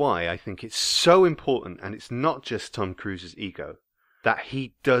this is why I think it's so important, and it's not just Tom Cruise's ego, that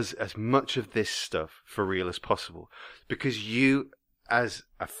he does as much of this stuff for real as possible. Because you, as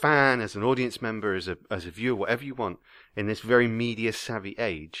a fan, as an audience member, as a viewer, whatever you want, in this very media-savvy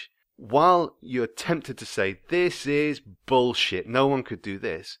age, while you're tempted to say, this is bullshit, no one could do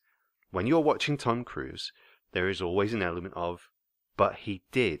this, when you're watching Tom Cruise, there is always an element of, but he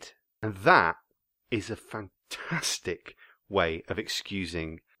did. And that is a fantastic way of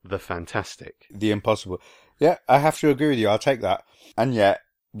excusing the fantastic. The impossible. Yeah, I have to agree with you. I'll take that. And yet,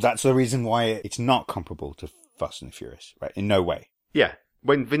 that's the reason why it's not comparable to Fast and the Furious, right? In no way. Yeah.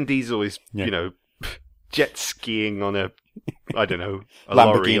 When Vin Diesel is, jet skiing on a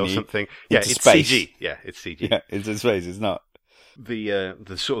lorry or something. Yeah, it's space. CG. Yeah, it's CG. Yeah, it's in space. It's not. The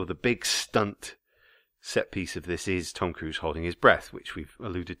sort of the big stunt set piece of this is Tom Cruise holding his breath, which we've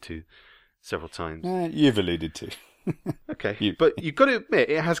alluded to several times. You've alluded to. Okay, but you've got to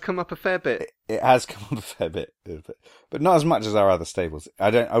admit, it has come up a fair bit. It has come up a fair bit, but not as much as our other staples. I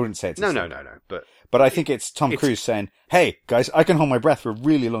wouldn't say it's no. But I think it's Tom Cruise saying, "Hey guys, I can hold my breath for a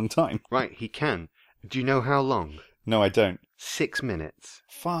really long time." Right, he can. Do you know how long? No, I don't. 6 minutes.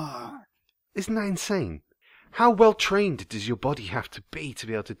 Fuck. Isn't that insane? How well trained does your body have to be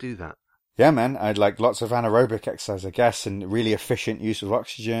able to do that? Yeah, man. I'd like lots of anaerobic exercise, I guess, and really efficient use of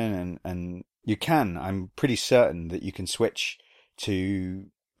oxygen, and you can. I'm pretty certain that you can switch to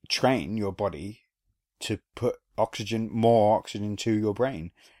train your body to put more oxygen to your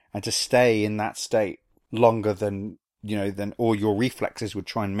brain and to stay in that state longer than all your reflexes would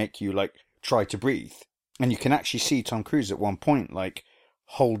try and make you try to breathe. And you can actually see Tom Cruise at one point,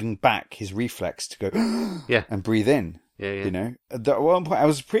 holding back his reflex to go yeah, and breathe in. Yeah. At one point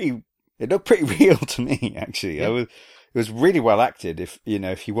it looked pretty real to me, actually. Yeah. It was really well acted if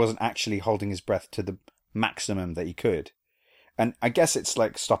he wasn't actually holding his breath to the maximum that he could. And I guess it's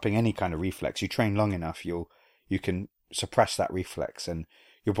like stopping any kind of reflex. You train long enough, you can suppress that reflex, and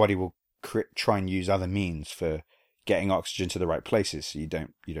your body will try and use other means for getting oxygen to the right places so you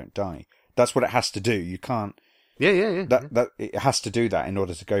don't die. That's what it has to do. You can't. Yeah. That it has to do that in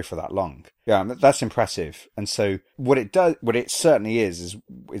order to go for that long. Yeah, that's impressive. And so what it certainly is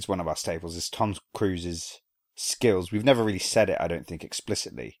one of our staples is Tom Cruise's skills. We've never really said it, I don't think,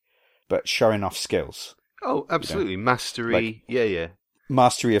 explicitly, but showing off skills. Oh, absolutely. Mastery. Yeah.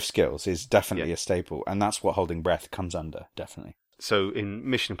 Mastery of skills is definitely a staple, and that's what Holding Breath comes under, definitely. So in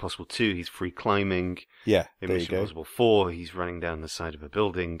Mission Impossible 2, he's free climbing. Yeah, in Mission Impossible 4, he's running down the side of a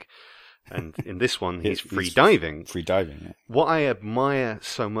building. And in this one, he's free diving. Free diving, yeah. What I admire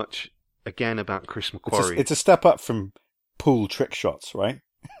so much, again, about Chris McQuarrie... It's a step up from pool trick shots, right?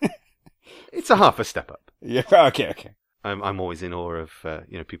 It's a half a step up. Yeah, okay. I'm always in awe of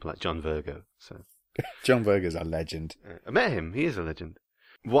people like John Virgo. So John Virgo's a legend. I met him. He is a legend.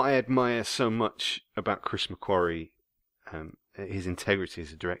 What I admire so much about Chris McQuarrie, his integrity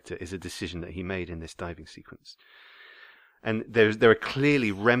as a director, is a decision that he made in this diving sequence. And there are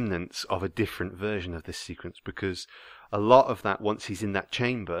clearly remnants of a different version of this sequence, because a lot of that, once he's in that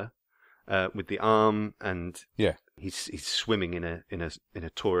chamber with the arm and he's swimming in a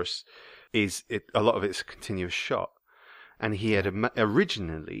torus, a lot of it's a continuous shot. And he had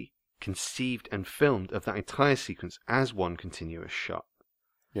originally conceived and filmed of that entire sequence as one continuous shot.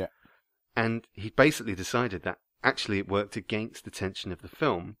 Yeah. And he basically decided that actually it worked against the tension of the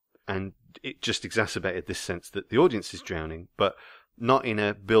film. And it just exacerbated this sense that the audience is drowning, but not in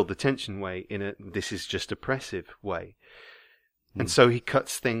a build the tension way, in a this is just oppressive way. And so he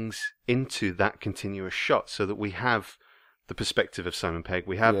cuts things into that continuous shot so that we have the perspective of Simon Pegg,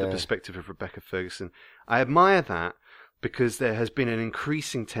 we have the perspective of Rebecca Ferguson. I admire that because there has been an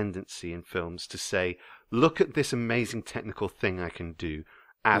increasing tendency in films to say, look at this amazing technical thing I can do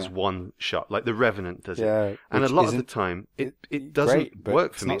as one shot, like The Revenant does it. And a lot of the time, it doesn't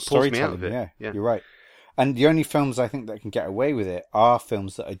work for me. It pulls me out of it. Yeah, you're right. And the only films I think that can get away with it are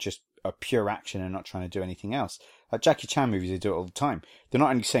films that are just a pure action and not trying to do anything else. Like Jackie Chan movies, they do it all the time. They're not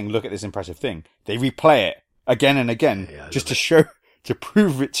only saying, look at this impressive thing, they replay it again and again just to to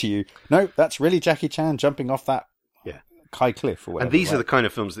prove it to you. No, that's really Jackie Chan jumping off that high cliff or whatever. And these are the kind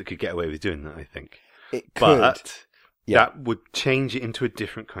of films that could get away with doing that, I think. It could. But that would change it into a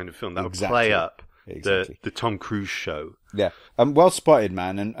different kind of film. That would play up the Tom Cruise show. Yeah. Well spotted,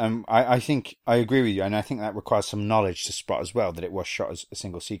 man. And I think I agree with you. And I think that requires some knowledge to spot as well, that it was shot as a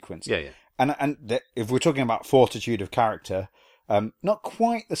single sequence. Yeah. And if we're talking about fortitude of character, not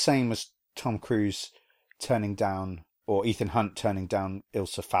quite the same as Tom Cruise turning down, or Ethan Hunt turning down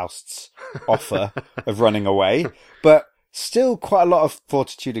Ilsa Faust's offer of running away, but still quite a lot of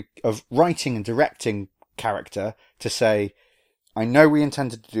fortitude of writing and directing character to say, I know we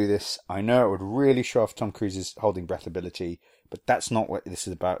intended to do this. I know it would really show off Tom Cruise's holding breath ability, but that's not what this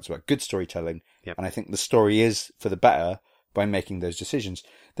is about. It's about good storytelling. Yep. And I think the story is for the better by making those decisions.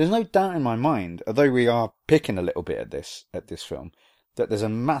 There's no doubt in my mind, although we are picking a little bit at this film, that there's a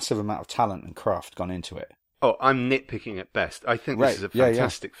massive amount of talent and craft gone into it. Oh, I'm nitpicking at best. I think this is a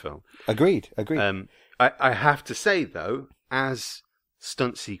fantastic film. Agreed. I have to say, though, as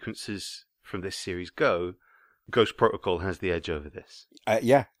stunt sequences from this series go, Ghost Protocol has the edge over this.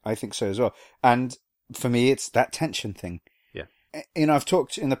 I think so as well. And for me, it's that tension thing. Yeah. I've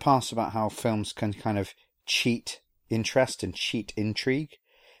talked in the past about how films can kind of cheat interest and cheat intrigue,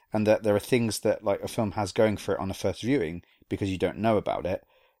 and that there are things that like a film has going for it on a first viewing because you don't know about it,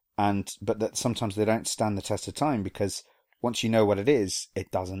 but that sometimes they don't stand the test of time because once you know what it is,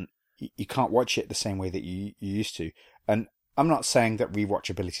 it doesn't. You can't watch it the same way that you used to. And I'm not saying that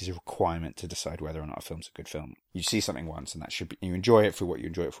rewatchability is a requirement to decide whether or not a film's a good film. You see something once, and that should be, you enjoy it for what you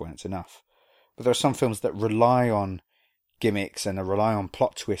enjoy it for, and it's enough. But there are some films that rely on gimmicks and rely on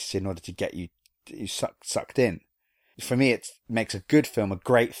plot twists in order to get you sucked in. For me, it makes a good film a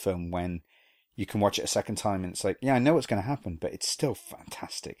great film when you can watch it a second time and it's like, yeah, I know what's going to happen, but it's still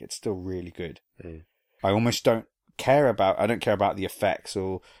fantastic. It's still really good. Yeah. I almost don't care about the effects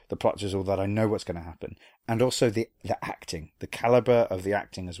or the plot twists, or that I know what's going to happen. And also the acting, the caliber of the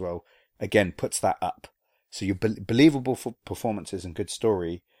acting as well, again, puts that up. So your believable performances and good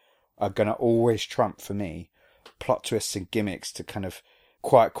story are going to always trump, for me, plot twists and gimmicks to kind of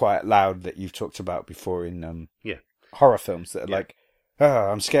quiet loud that you've talked about before in horror films that are like, oh,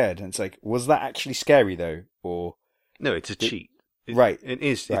 I'm scared. And it's like, was that actually scary though? Or no, it's a cheat. Right. It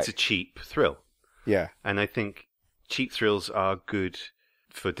is. It's a cheap thrill. Yeah. And I think cheap thrills are good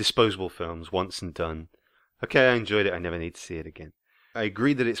for disposable films, once and done. Okay, I enjoyed it. I never need to see it again. I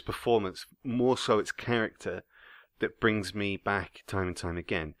agree that it's performance, more so its character, that brings me back time and time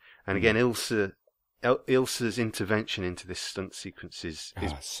again. And again, Ilsa's intervention into this stunt sequence is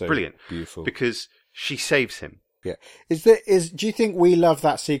so brilliant. Beautiful. Because she saves him. Yeah. Do you think we love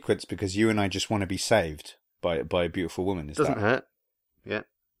that sequence because you and I just want to be saved by a beautiful woman? Doesn't hurt. Yeah.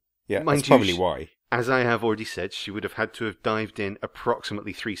 Yeah, that's probably why. As I have already said, she would have had to have dived in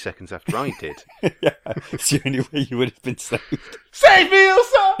approximately 3 seconds after I did. Yeah, it's the only way you would have been saved. Save me,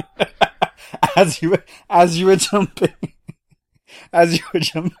 Ilsa! as you were jumping,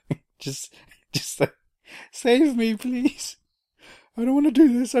 just like, save me, please. I don't want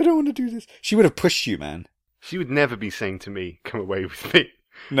to do this. She would have pushed you, man. She would never be saying to me, come away with me.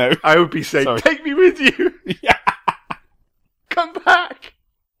 No. I would be saying, take me with you. Yeah. Come back.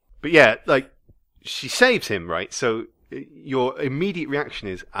 But yeah, like, she saves him, right? So your immediate reaction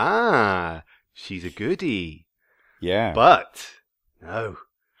is, she's a goodie. Yeah. But, no.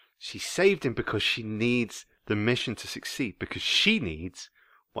 She saved him because she needs the mission to succeed, because she needs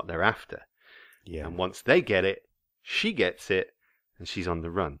what they're after. Yeah. And once they get it, she gets it, and she's on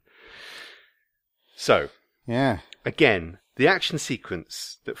the run. So, yeah. Again, the action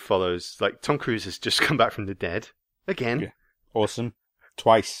sequence that follows, like, Tom Cruise has just come back from the dead. Again. Yeah. Awesome.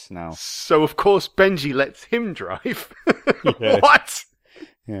 Twice now. So, of course, Benji lets him drive. Yeah. What?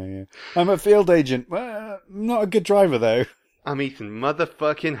 Yeah. I'm a field agent. Well, I'm not a good driver, though. I'm Ethan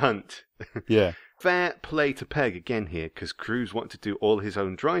motherfucking Hunt. Yeah. Fair play to Peg again here, because Cruise wanted to do all his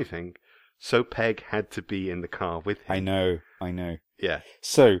own driving, so Peg had to be in the car with him. I know. Yeah.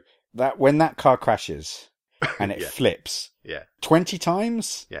 So, when that car crashes and it flips 20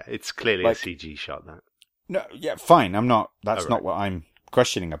 times? Yeah, it's clearly a CG shot, that. No, yeah, fine. That's not what I'm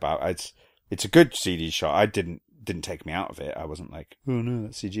questioning about. It's a good CG shot. It didn't take me out of it. I wasn't like, oh no,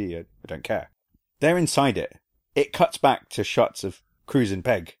 that's CG. I don't care. They're inside it. It cuts back to shots of Cruise and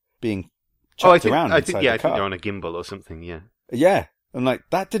Peg being chucked around inside the car. I think they're on a gimbal or something, yeah. Yeah. I'm like,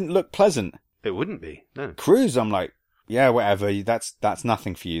 that didn't look pleasant. It wouldn't be, no. Cruise, I'm like, yeah, whatever. That's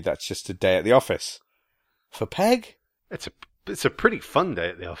nothing for you. That's just a day at the office. For Peg? It's a pretty fun day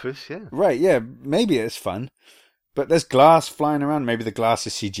at the office, yeah. Right, yeah. Maybe it's fun. But there's glass flying around. Maybe the glass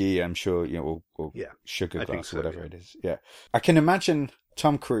is CG, I'm sure, or Yeah, sugar I think glass so, or whatever yeah. it is. Yeah. I can imagine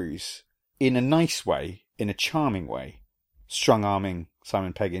Tom Cruise in a nice way, in a charming way, strong-arming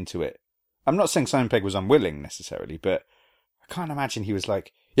Simon Pegg into it. I'm not saying Simon Pegg was unwilling necessarily, but I can't imagine he was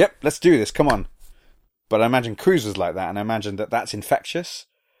like, yep, let's do this, come on. But I imagine Cruise was like that, and I imagine that that's infectious,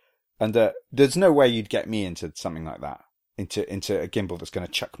 and there's no way you'd get me into something like that, into a gimbal that's going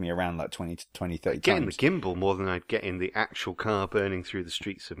to chuck me around like 20, 30 Getting times. the gimbal more than I'd get in the actual car burning through the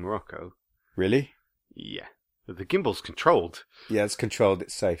streets of Morocco. Really? Yeah. But the gimbal's controlled. Yeah, it's controlled,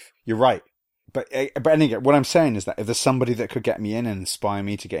 it's safe. You're right. But anyway, what I'm saying is that if there's somebody that could get me in and inspire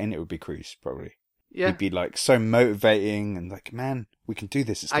me to get in, it would be Cruise, probably. Yeah. He'd be like so motivating and like, man, we can do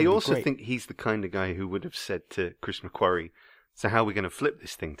this. It's I gonna be also great. think he's the kind of guy who would have said to Chris McQuarrie, so how are we going to flip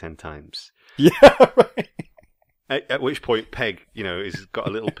this thing 10 times? Yeah, right. At which point Peg, has got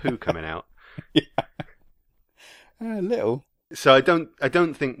a little poo coming out. Yeah. A little. So I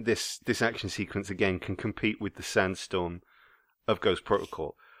don't think this action sequence again can compete with the sandstorm of Ghost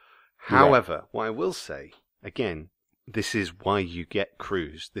Protocol. However, what I will say, again, this is why you get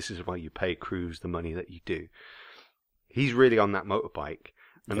Cruise. This is why you pay Cruise the money that you do. He's really on that motorbike,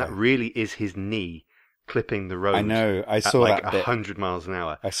 and that really is his knee clipping the road. I know. I saw at like that bit. 100 miles an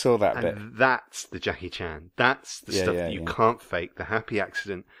hour. I saw that and bit. That's the Jackie Chan. That's the stuff that you can't fake. The happy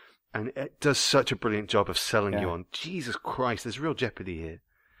accident. And it does such a brilliant job of selling you on, Jesus Christ, there's real jeopardy here.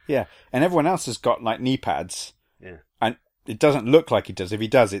 Yeah. And everyone else has got like knee pads. Yeah. And it doesn't look like he does. If he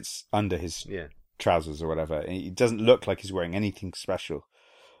does, it's under his trousers or whatever. It doesn't look like he's wearing anything special.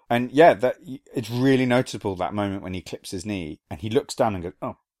 And it's really noticeable, that moment when he clips his knee and he looks down and goes,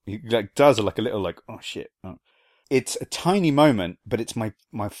 oh, he does like a little oh shit. Oh. It's a tiny moment, but it's my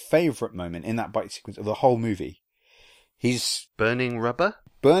favorite moment in that bike sequence of the whole movie. He's burning rubber,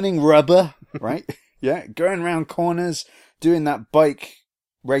 right? Yeah. Going around corners, doing that bike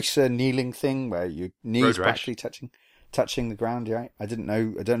racer kneeling thing where your knees are actually touching the ground, right? I don't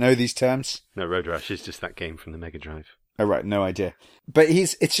know these terms. No, Road Rash is just that game from the Mega Drive. Oh, right. No idea. But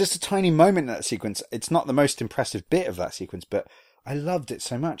it's just a tiny moment in that sequence. It's not the most impressive bit of that sequence, but I loved it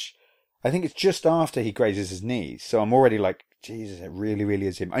so much. I think it's just after he grazes his knees. So I'm already like, Jesus, it really, really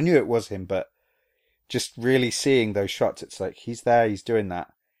is him. I knew it was him, but just really seeing those shots, it's like, he's there, he's doing that.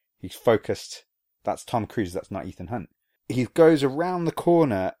 He's focused. That's Tom Cruise, that's not Ethan Hunt. He goes around the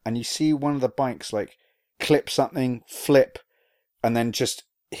corner and you see one of the bikes like clip something, flip, and then just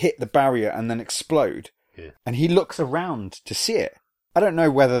hit the barrier and then explode. Yeah. And he looks around to see it. I don't know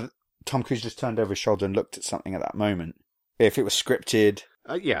whether Tom Cruise just turned over his shoulder and looked at something at that moment. If it was scripted.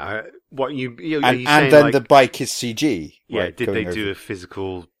 What you and saying, then like, the bike is CG. Yeah, right, did they over. do a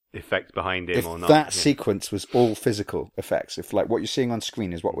physical effect behind him or not? If that sequence was all physical effects, if like what you're seeing on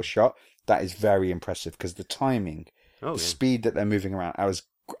screen is what was shot, that is very impressive because the timing, speed that they're moving around, that was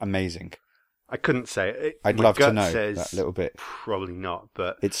amazing. I couldn't say it. I'd My love to gut know says that little bit. Probably not,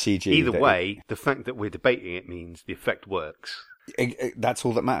 but it's CG. Either way, the fact that we're debating it means the effect works. That's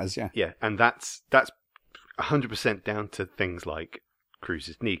all that matters, yeah. Yeah, and that's 100% down to things like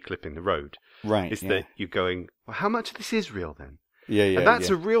Cruise's knee clipping the road. Right. It's that you're going, well, how much of this is real then? Yeah. And that's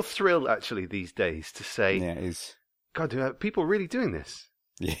a real thrill, actually, these days to say, yeah, it is. God, do people really doing this?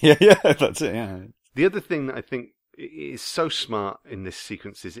 Yeah, that's it, yeah. The other thing that I think is so smart in this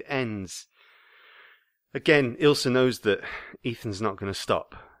sequence is it ends. Again, Ilsa knows that Ethan's not going to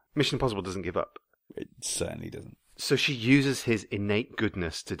stop. Mission Impossible doesn't give up. It certainly doesn't. So she uses his innate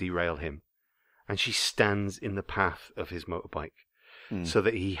goodness to derail him. And she stands in the path of his motorbike so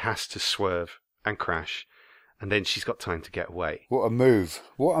that he has to swerve and crash. And then she's got time to get away. What a move.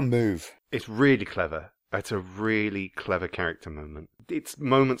 What a move. It's really clever. It's a really clever character moment. It's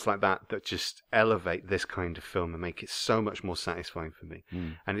moments like that that just elevate this kind of film and make it so much more satisfying for me.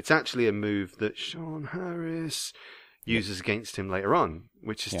 And it's actually a move that Sean Harris uses against him later on,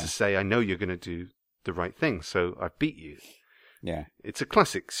 which is to say, I know you're going to do the right thing, so I beat you. Yeah. It's a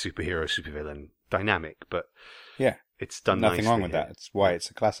classic superhero, supervillain dynamic, but it's done nothing wrong with here. that. It's why it's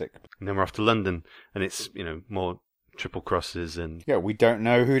a classic. And then we're off to London, and it's, more triple crosses and... Yeah, we don't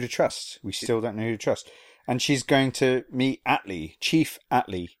know who to trust. We still don't know who to trust. And she's going to meet Atlee, Chief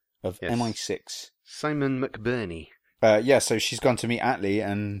Atlee of MI6. Simon McBurney. So she's gone to meet Atlee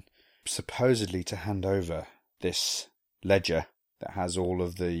and supposedly to hand over this ledger that has all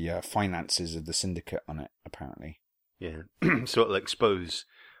of the finances of the syndicate on it, apparently. Yeah, so it'll expose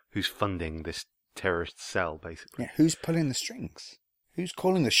who's funding this terrorist cell, basically. Yeah, who's pulling the strings? Who's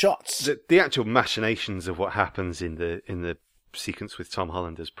calling the shots? The actual machinations of what happens in the sequence with Tom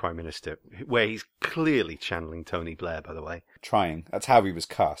Holland as Prime Minister, where he's clearly channeling Tony Blair, by the way. Trying. That's how he was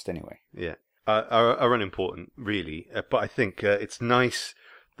cast, anyway. Yeah. are unimportant, really. But I think it's nice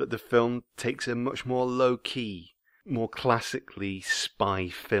that the film takes a much more low-key, more classically spy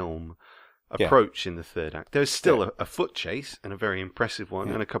film approach in the third act. There's still a foot chase, and a very impressive one,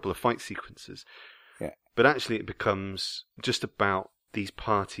 and a couple of fight sequences. Yeah. But actually it becomes just about these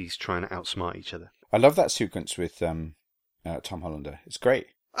parties trying to outsmart each other. I love that sequence with Tom Hollander. It's great.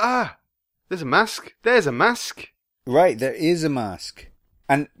 There's a mask. There's a mask. Right, there is a mask.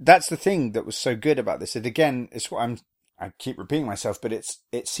 And that's the thing that was so good about this. And again, it's what I keep repeating myself, but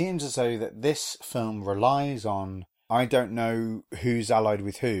it seems as though that this film relies on, I don't know who's allied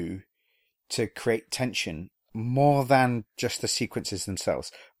with who, to create tension more than just the sequences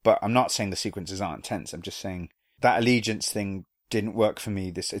themselves. But I'm not saying the sequences aren't tense. I'm just saying that allegiance thing didn't work for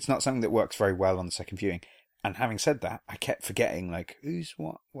me. It's not something that works very well on the second viewing. And having said that, I kept forgetting, like, who's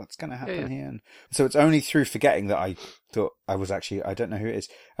what's going to happen here? And so it's only through forgetting that I thought I don't know who it is.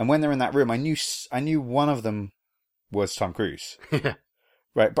 And when they're in that room, I knew one of them was Tom Cruise. Yeah.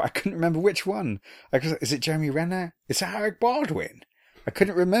 Right, but I couldn't remember which one. Is it Jeremy Renner? Is it Alec Baldwin? I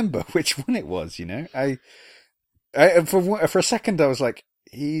couldn't remember which one it was, you know? For a second, I was like,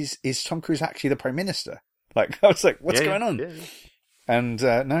 is Tom Cruise actually the Prime Minister? Like, I was like, what's going on? Yeah. And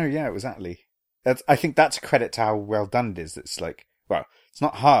it was Attlee. I think that's a credit to how well done it is. It's like, well, it's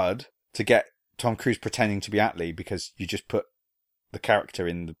not hard to get Tom Cruise pretending to be Attlee because you just put the character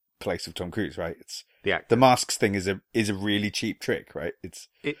in the place of Tom Cruise, right? It's the masks thing is a really cheap trick, right?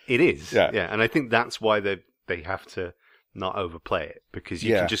 It is, yeah. And I think that's why they have to not overplay it, because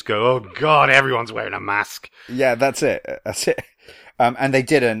you can just go, oh God, everyone's wearing a mask. Yeah, that's it. And they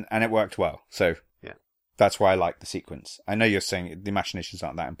didn't, and it worked well. So. That's why I like the sequence. I know you're saying the imaginations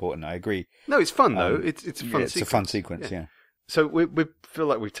aren't that important. I agree. No, it's fun though. It's a fun sequence. It's a fun sequence, yeah. So we feel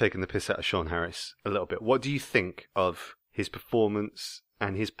like we've taken the piss out of Sean Harris a little bit. What do you think of his performance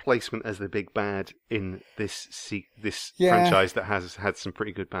and his placement as the big bad in this franchise that has had some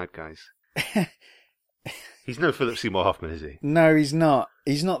pretty good bad guys? He's no Philip Seymour Hoffman, is he? No, he's not.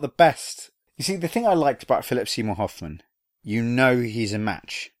 He's not the best. You see, the thing I liked about Philip Seymour Hoffman, he's a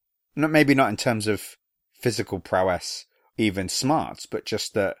match. Maybe not in terms of physical prowess, even smarts, but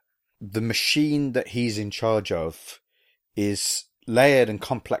just that the machine that he's in charge of is layered and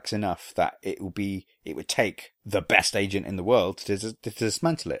complex enough that it would take the best agent in the world to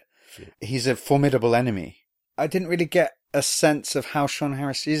dismantle it. Yeah. He's a formidable enemy. I didn't really get a sense of how Sean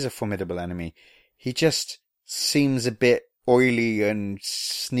Harris is a formidable enemy. He just seems a bit oily and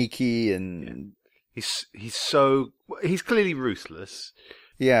sneaky, and he's clearly ruthless.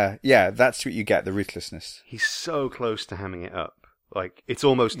 Yeah, that's what you get, the ruthlessness. He's so close to hamming it up. Like, it's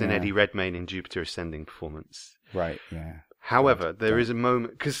almost an Eddie Redmayne in Jupiter Ascending performance. Right, yeah. However, there is a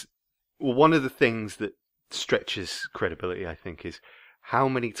moment, because one of the things that stretches credibility, I think, is how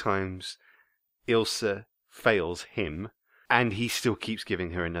many times Ilsa fails him, and he still keeps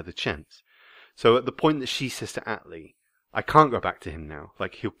giving her another chance. So at the point that she says to Attlee, I can't go back to him now,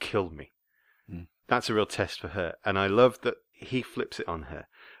 like, he'll kill me. That's a real test for her. And I love that he flips it on her.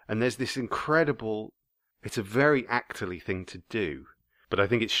 And there's this incredible, it's a very actorly thing to do, but I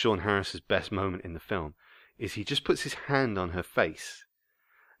think it's Sean Harris's best moment in the film, is he just puts his hand on her face.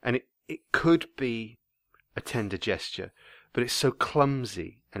 And it could be a tender gesture, but it's so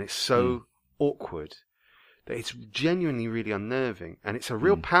clumsy and it's so awkward that it's genuinely really unnerving. And it's a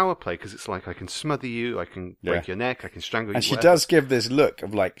real power play, because it's like, I can smother you, I can break your neck, I can strangle you. And she does give this look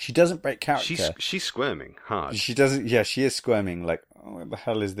of like, she doesn't break character. She's squirming hard. She doesn't, she is squirming, like, oh, what the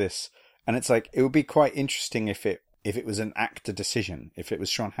hell is this? And it's like, it would be quite interesting if it was an actor decision, if it was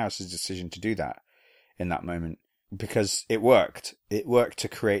Sean Harris's decision to do that in that moment, because it worked. It worked to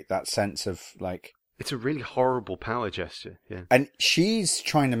create that sense of like, it's a really horrible power gesture, yeah. And she's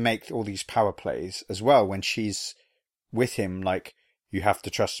trying to make all these power plays as well when she's with him, like, you have to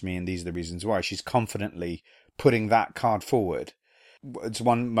trust me and these are the reasons why. She's confidently putting that card forward. It's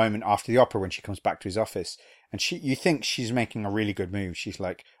one moment after the opera when she comes back to his office, and you think she's making a really good move. She's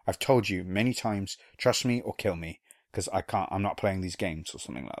like, I've told you many times, trust me or kill me, because I'm not playing these games, or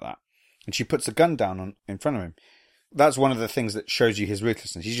something like that. And she puts the gun down in front of him. That's one of the things that shows you his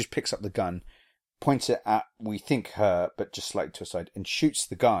ruthlessness. He just picks up the gun, points it at, we think her, but just slightly to a side, and shoots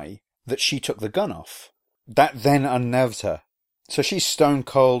the guy that she took the gun off. That then unnerves her. So she's stone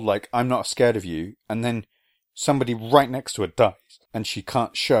cold, like, I'm not scared of you, and then somebody right next to her dies, and she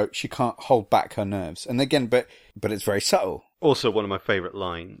can't hold back her nerves. And again, but it's very subtle. Also, one of my favourite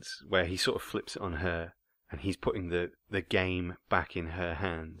lines, where he sort of flips it on her, and he's putting the game back in her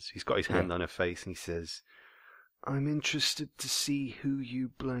hands. He's got his hand on her face, and he says, I'm interested to see who you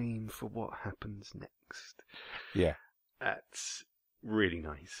blame for what happens next. Yeah. really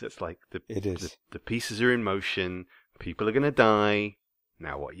nice. It's like It is. the pieces are in motion. People are going to die.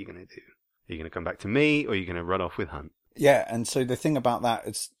 Now what are you going to do? Are you going to come back to me, or are you going to run off with Hunt? Yeah, and so the thing about that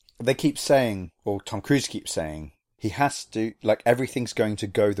is they keep saying, or Tom Cruise keeps saying, he has to, like, everything's going to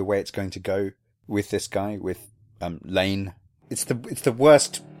go the way it's going to go with this guy, with Lane. It's the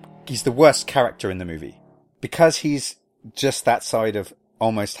worst. He's the worst character in the movie because he's just that side of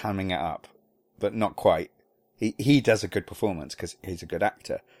almost hamming it up, but not quite. He does a good performance because he's a good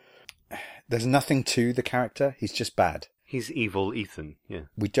actor. There's nothing to the character. He's just bad. He's evil Ethan, yeah.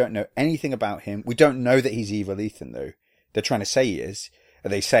 We don't know anything about him. We don't know that he's evil Ethan, though. They're trying to say he is.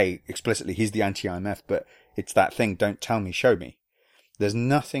 They say explicitly he's the anti-IMF, but it's that thing, don't tell me, show me. There's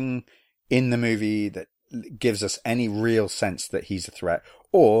nothing in the movie that gives us any real sense that he's a threat.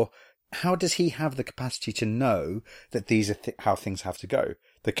 Or how does he have the capacity to know that these are how things have to go?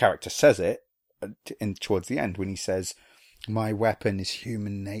 The character says it towards the end when he says, my weapon is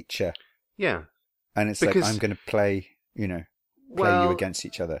human nature. Yeah. And it's like, I'm going to play you against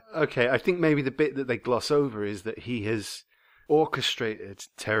each other. Okay, I think maybe the bit that they gloss over is that he has orchestrated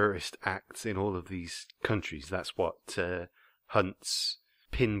terrorist acts in all of these countries. That's what Hunt's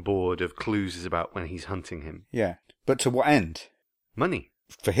pinboard of clues is about when he's hunting him. Yeah, but to what end? Money.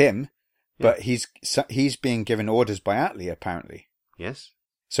 For him, yeah. But he's being given orders by Attlee, apparently. Yes.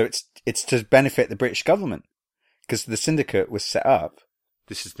 So it's to benefit the British government, because the syndicate was set up.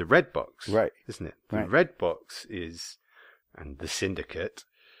 This is the red box, right? Isn't it? The right. red box is, and the syndicate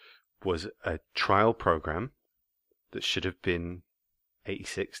was a trial program that should have been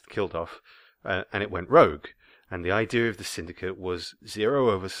 86th killed off, and it went rogue. And the idea of the syndicate was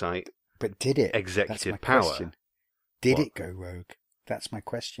zero oversight. But did it? Executive power. Question. Did it go rogue? That's my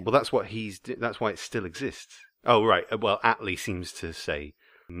question. Well, that's why it still exists. Oh, right. Well, Attlee seems to say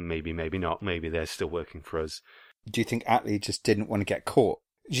maybe not. Maybe they're still working for us. Do you think Attlee just didn't want to get caught?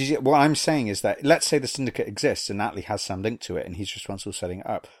 What I'm saying is that, let's say the syndicate exists and Attlee has some link to it and he's responsible for setting it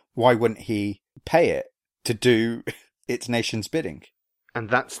up. Why wouldn't he pay it to do its nation's bidding? And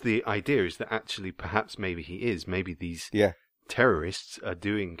that's the idea, is that actually perhaps maybe he is. Maybe these terrorists are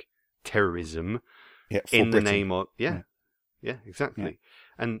doing terrorism in the name of... Yeah, exactly.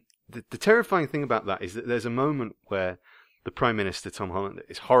 Yeah. And the terrifying thing about that is that there's a moment where the Prime Minister, Tom Holland,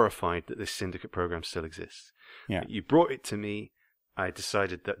 is horrified that this syndicate program still exists. Yeah. You brought it to me. I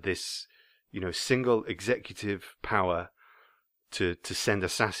decided that this, single executive power to send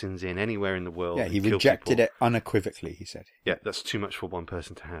assassins in anywhere in the world. Yeah, he rejected it unequivocally, he said. Yeah, that's too much for one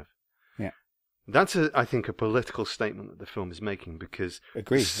person to have. Yeah. That's, I think, a political statement that the film is making, because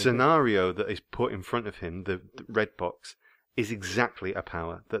the scenario that is put in front of him, the red box, is exactly a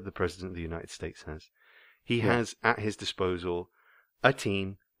power that the President of the United States has. He has at his disposal a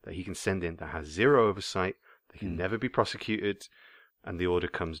team that he can send in that has zero oversight, that can never be prosecuted, and the order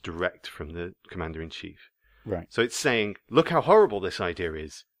comes direct from the Commander-in-Chief. Right. So it's saying, look how horrible this idea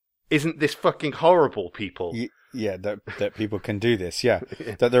is. Isn't this fucking horrible, people? Yeah, that people can do this, yeah.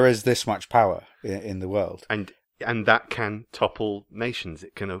 That there is this much power in the world. And that can topple nations.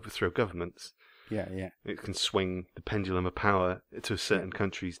 It can overthrow governments. Yeah. It can swing the pendulum of power to a certain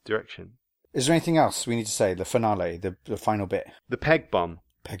country's direction. Is there anything else we need to say? The finale, the final bit. The peg bomb.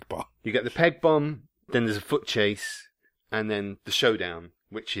 Peg bomb. You get the peg bomb, then there's a foot chase, and then the showdown,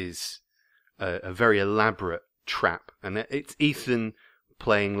 which is a very elaborate trap. And it's Ethan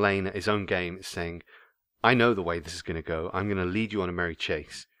playing Lane at his own game. It's saying, I know the way this is going to go. I'm going to lead you on a merry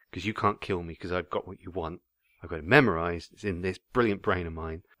chase, because you can't kill me, because I've got what you want. I've got it memorized. It's in this brilliant brain of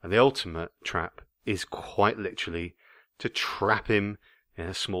mine. And the ultimate trap is quite literally to trap him in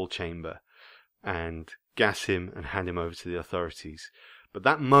a small chamber and gas him and hand him over to the authorities. But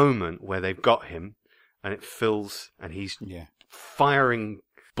that moment where they've got him and it fills and he's firing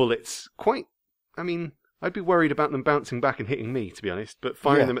bullets I'd be worried about them bouncing back and hitting me, to be honest, but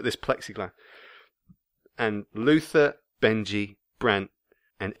firing them at this plexiglass. And Luther, Benji, Brant,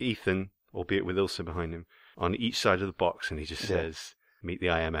 and Ethan, albeit with Ilsa behind him, on each side of the box, and he just says, meet the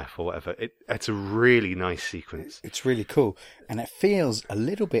IMF or whatever. It's a really nice sequence. It's really cool. And it feels a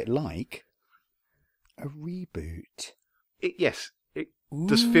little bit like a reboot. It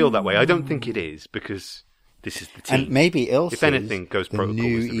does feel that way. I don't think it is, because this is the team. And maybe Ilsa, if anything, goes the protocol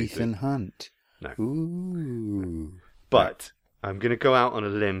new is the Ethan Hunt. No. Ooh. But I'm going to go out on a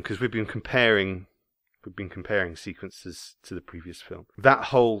limb, because we've been comparing sequences to the previous film. That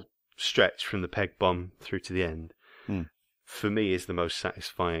whole stretch from the peg bomb through to the end, for me, is the most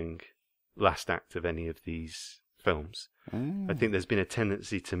satisfying last act of any of these films. I think there's been a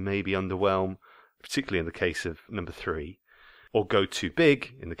tendency to maybe underwhelm, particularly in the case of number 3, or go too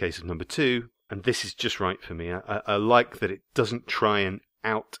big in the case of number 2. And this is just right for me. I like that it doesn't try and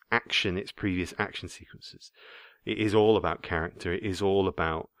out-action its previous action sequences. It is all about character. It is all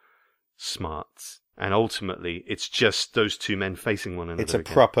about smarts. And ultimately, it's just those two men facing one another. It's a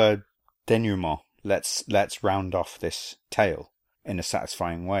proper denouement. Let's round off this tale in a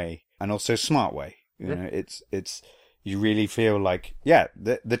satisfying way and also smart way. You know, it's you really feel like,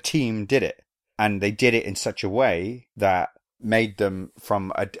 the team did it, and they did it in such a way that made them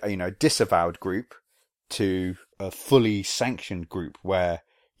from a disavowed group to a fully sanctioned group, where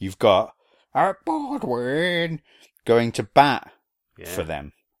you've got Art Baldwin going to bat for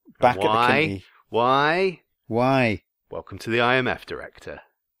them back at the committee. Why? Welcome to the IMF director.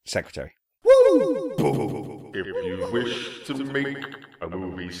 Secretary. Woo! If you wish to make a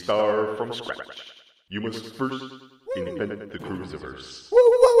movie star from scratch, you must first invent the cruciverse.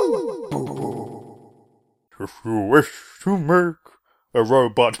 If you wish to make a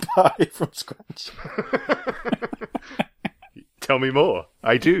robot pie from scratch. Tell me more.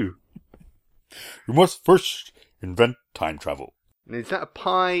 I do. You must first invent time travel. And is that a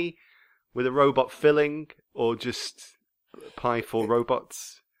pie with a robot filling, or just a pie for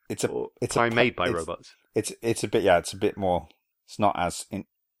robots? It's a pie made by robots. It's a bit more. It's not as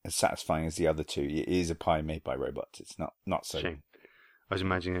satisfying as the other two. It is a pie made by robots. It's not so. Shame. I was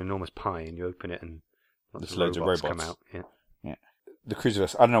imagining an enormous pie, and you open it, and loads of robots come out. Yeah. The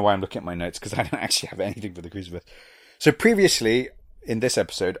cruciverse. I don't know why I'm looking at my notes, because I don't actually have anything for the cruciverse. So previously in this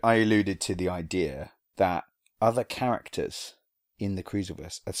episode, I alluded to the idea that other characters in the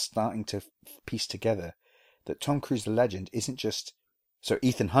cruciverse are starting to piece together that Tom Cruise the legend isn't just. So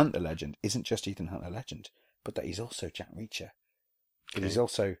Ethan Hunt the legend isn't just Ethan Hunt the legend, but that he's also Jack Reacher. But he's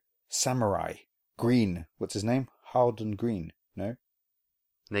also Samurai Green. What's his name? Hardin Green. No?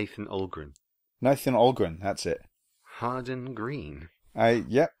 Nathan Algren. That's it. Hardin Green.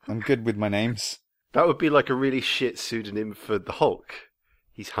 I'm good with my names. That would be like a really shit pseudonym for the Hulk.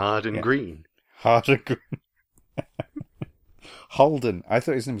 He's Hardin Green. Hardin Green. Holden. I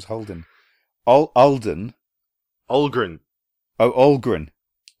thought his name was Holden. Alden. Algren. Oh, Algren.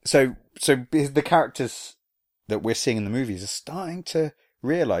 So the characters that we're seeing in the movies are starting to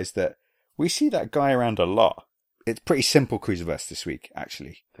realise that we see that guy around a lot. It's pretty simple cruciverse this week,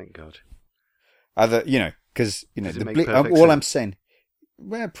 actually. Thank God. Because all sense? I'm saying,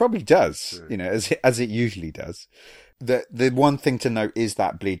 well, it probably does. Yeah. As it usually does. The one thing to note is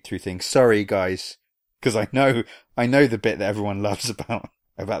that bleed through thing. Sorry, guys, because I know the bit that everyone loves about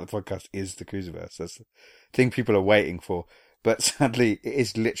the podcast is the cruciverse. That's the thing people are waiting for. But sadly, it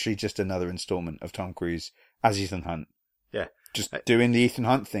is literally just another installment of Tom Cruise as Ethan Hunt. Yeah. Just doing the Ethan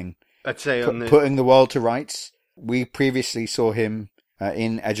Hunt thing. I'd say putting the world to rights. We previously saw him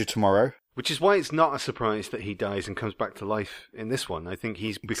in Edge of Tomorrow. Which is why it's not a surprise that he dies and comes back to life in this one. I think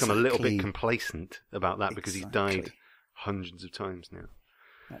he's become a little bit complacent about that because he's died hundreds of times now.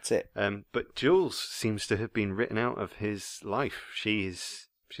 That's it. But Jules seems to have been written out of his life. She's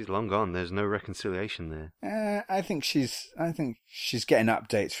long gone. There's no reconciliation there. I think she's getting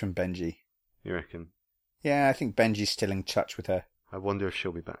updates from Benji. You reckon? Yeah, I think Benji's still in touch with her. I wonder if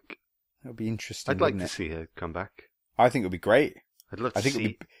she'll be back. It'll be interesting. I'd like to see her come back. I think it'll be greght. I'd love to see. It'll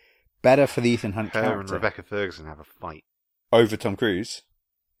be better for the Ethan Hunt character. Her and Rebecca Ferguson have a fight over Tom Cruise.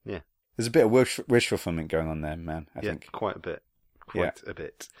 Yeah, there's a bit of wish fulfillment going on there, man. I think quite a bit. Quite a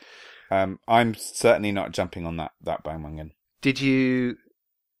bit. I'm certainly not jumping on that bandwagon. Did you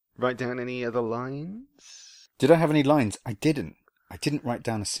write down any other lines? Did I have any lines? I didn't write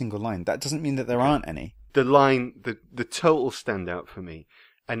down a single line. That doesn't mean that there aren't any. The line, the total standout for me,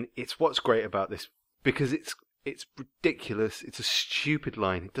 and it's what's great about this, because it's ridiculous, it's a stupid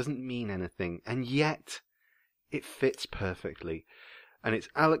line, it doesn't mean anything, and yet it fits perfectly. And it's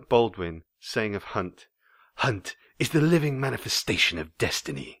Alec Baldwin saying of Hunt is the living manifestation of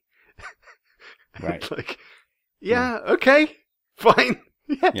destiny. Right. Okay, fine.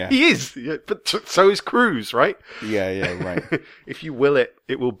 Yeah, he is. Yeah, but so is Cruise, right? Yeah, right. If you will it,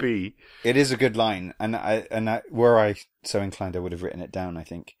 it will be. It is a good line, and I were I so inclined, I would have written it down, I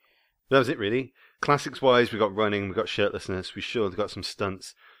think. That was it, really. Classics-wise, we got running, we got shirtlessness, we sure got some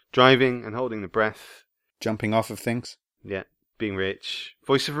stunts. Driving and holding the breath. Jumping off of things. Yeah, being rich.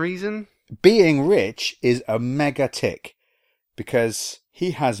 Voice of reason? Being rich is a mega tick, because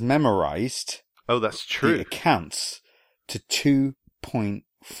he has memorized... Oh, that's true. The accounts to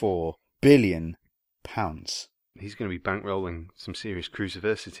 £2.4 billion. He's going to be bankrolling some serious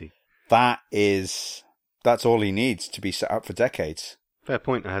cruciversity. That's all he needs to be set up for decades. Fair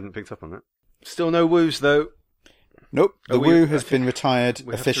point, I hadn't picked up on that. Still no woos, though. Nope, the woo has been retired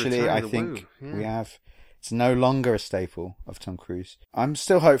officially, I think. Yeah. We have. It's no longer a staple of Tom Cruise. I'm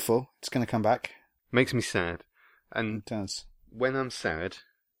still hopeful it's going to come back. Makes me sad. And It does. when I'm sad,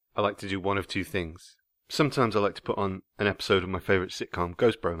 I like to do one of two things. Sometimes I like to put on an episode of my favourite sitcom,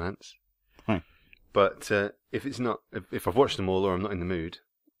 Ghost Bromance. Right. But if I've watched them all or I'm not in the mood,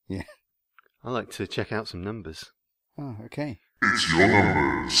 Yeah. I like to check out some numbers. Oh, okay. It's your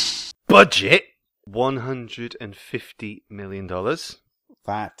numbers. Budget $150 million.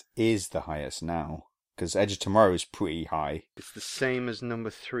 That is the highest now. Because Edge of Tomorrow is pretty high. It's the same as number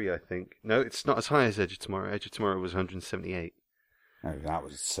 3, I think. No, it's not as high as Edge of Tomorrow. Edge of Tomorrow was 178. Oh, that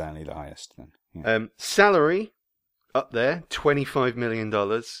was certainly the highest then. Yeah. Salary up there, $25 million.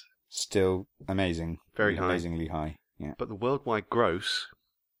 Still amazing. Very high. Amazingly high. Yeah. But the worldwide gross,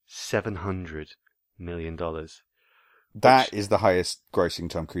 $700 million. That is the highest grossing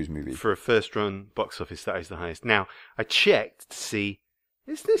Tom Cruise movie. For a first run box office, that is the highest. Now, I checked to see,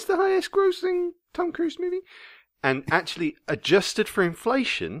 is this the highest grossing Tom Cruise movie? And actually, adjusted for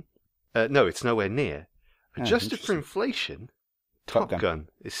inflation, no, it's nowhere near. Adjusted for inflation, Top Gun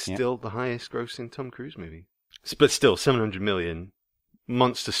is still the highest grossing Tom Cruise movie. But still, 700 million,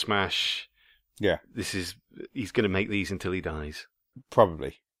 monster smash. Yeah. He's going to make these until he dies.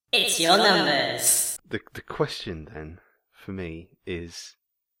 Probably. It's your numbers. The question then, for me, is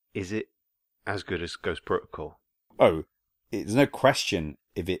it as good as Ghost Protocol? Oh, there's no question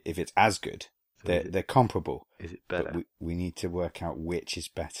if it's as good. They're comparable. Is it better? But we need to work out which is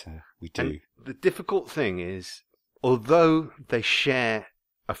better. We do. And the difficult thing is, although they share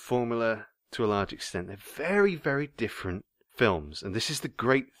a formula to a large extent, they're very, very different films. And this is the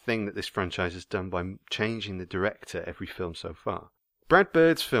great thing that this franchise has done by changing the director every film so far. Brad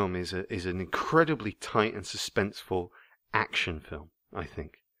Bird's film is an incredibly tight and suspenseful action film, I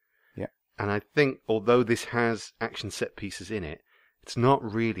think. Yeah. And I think, although this has action set pieces in it, it's not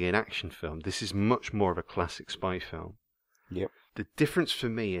really an action film. This is much more of a classic spy film. Yep. The difference for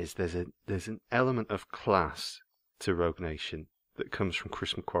me is there's an element of class to Rogue Nation that comes from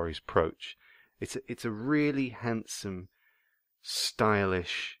Chris McQuarrie's approach. It's a really handsome,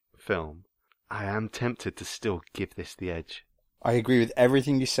 stylish film. I am tempted to still give this the edge. I agree with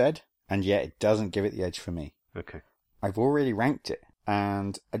everything you said, and yet it doesn't give it the edge for me. Okay. I've already ranked it,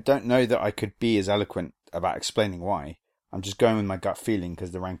 and I don't know that I could be as eloquent about explaining why. I'm just going with my gut feeling because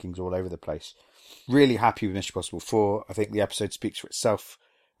the ranking's all over the place. Really happy with Mission Impossible 4. I think the episode speaks for itself.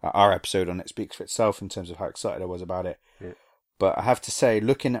 Our episode on it speaks for itself in terms of how excited I was about it. Yeah. But I have to say,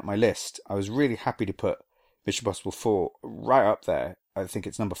 looking at my list, I was really happy to put Mission Impossible 4 right up there. I think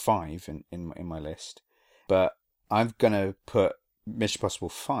it's number 5 in my list. But I'm going to put Mission Impossible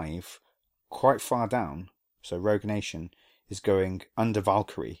 5 quite far down. So Rogue Nation is going under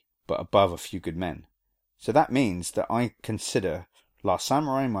Valkyrie, but above A Few Good Men. So that means that I consider Last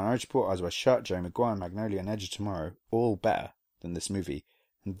Samurai, Minority Report, Eyes Wide Shut, Jerry Maguire, Magnolia, and Edge of Tomorrow all better than this movie.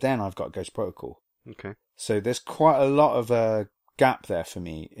 And then I've got Ghost Protocol. Okay. So there's quite a lot of a gap there for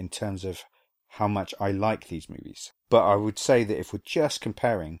me in terms of how much I like these movies. But I would say that if we're just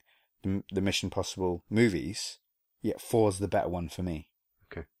comparing the Mission Impossible movies, 4's the better one for me.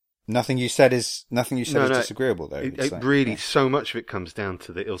 Okay. Nothing you said is disagreeable though. So much of it comes down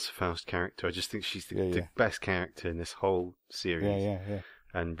to the Ilsa Faust character. I just think she's the best character in this whole series. Yeah.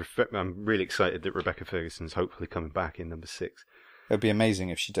 And I'm really excited that Rebecca Ferguson's hopefully coming back in number 6. It'd be amazing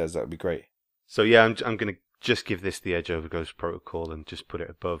if she does. That would be great. So yeah, I'm going to just give this the edge over Ghost Protocol and just put it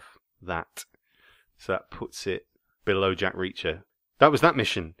above that. So that puts it below Jack Reacher. That was that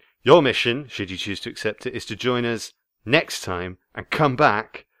mission. Your mission, should you choose to accept it, is to join us next time and come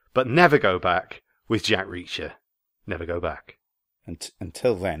back, but never go back with Jack Reacher. Never go back.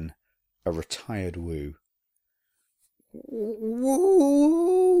 Until then, a retired woo.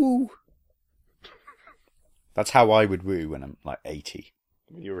 Woo! That's how I would woo when I'm like 80.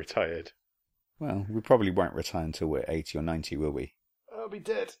 When you're retired. Well, we probably won't retire until we're 80 or 90, will we? I'll be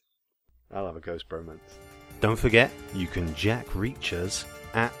dead. I'll have a Ghost Bromance. Don't forget, you can Jack Reach us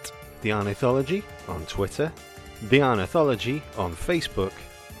at thearniethology on Twitter, thearniethology on Facebook,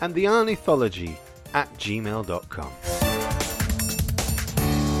 and thearniethology@gmail.com.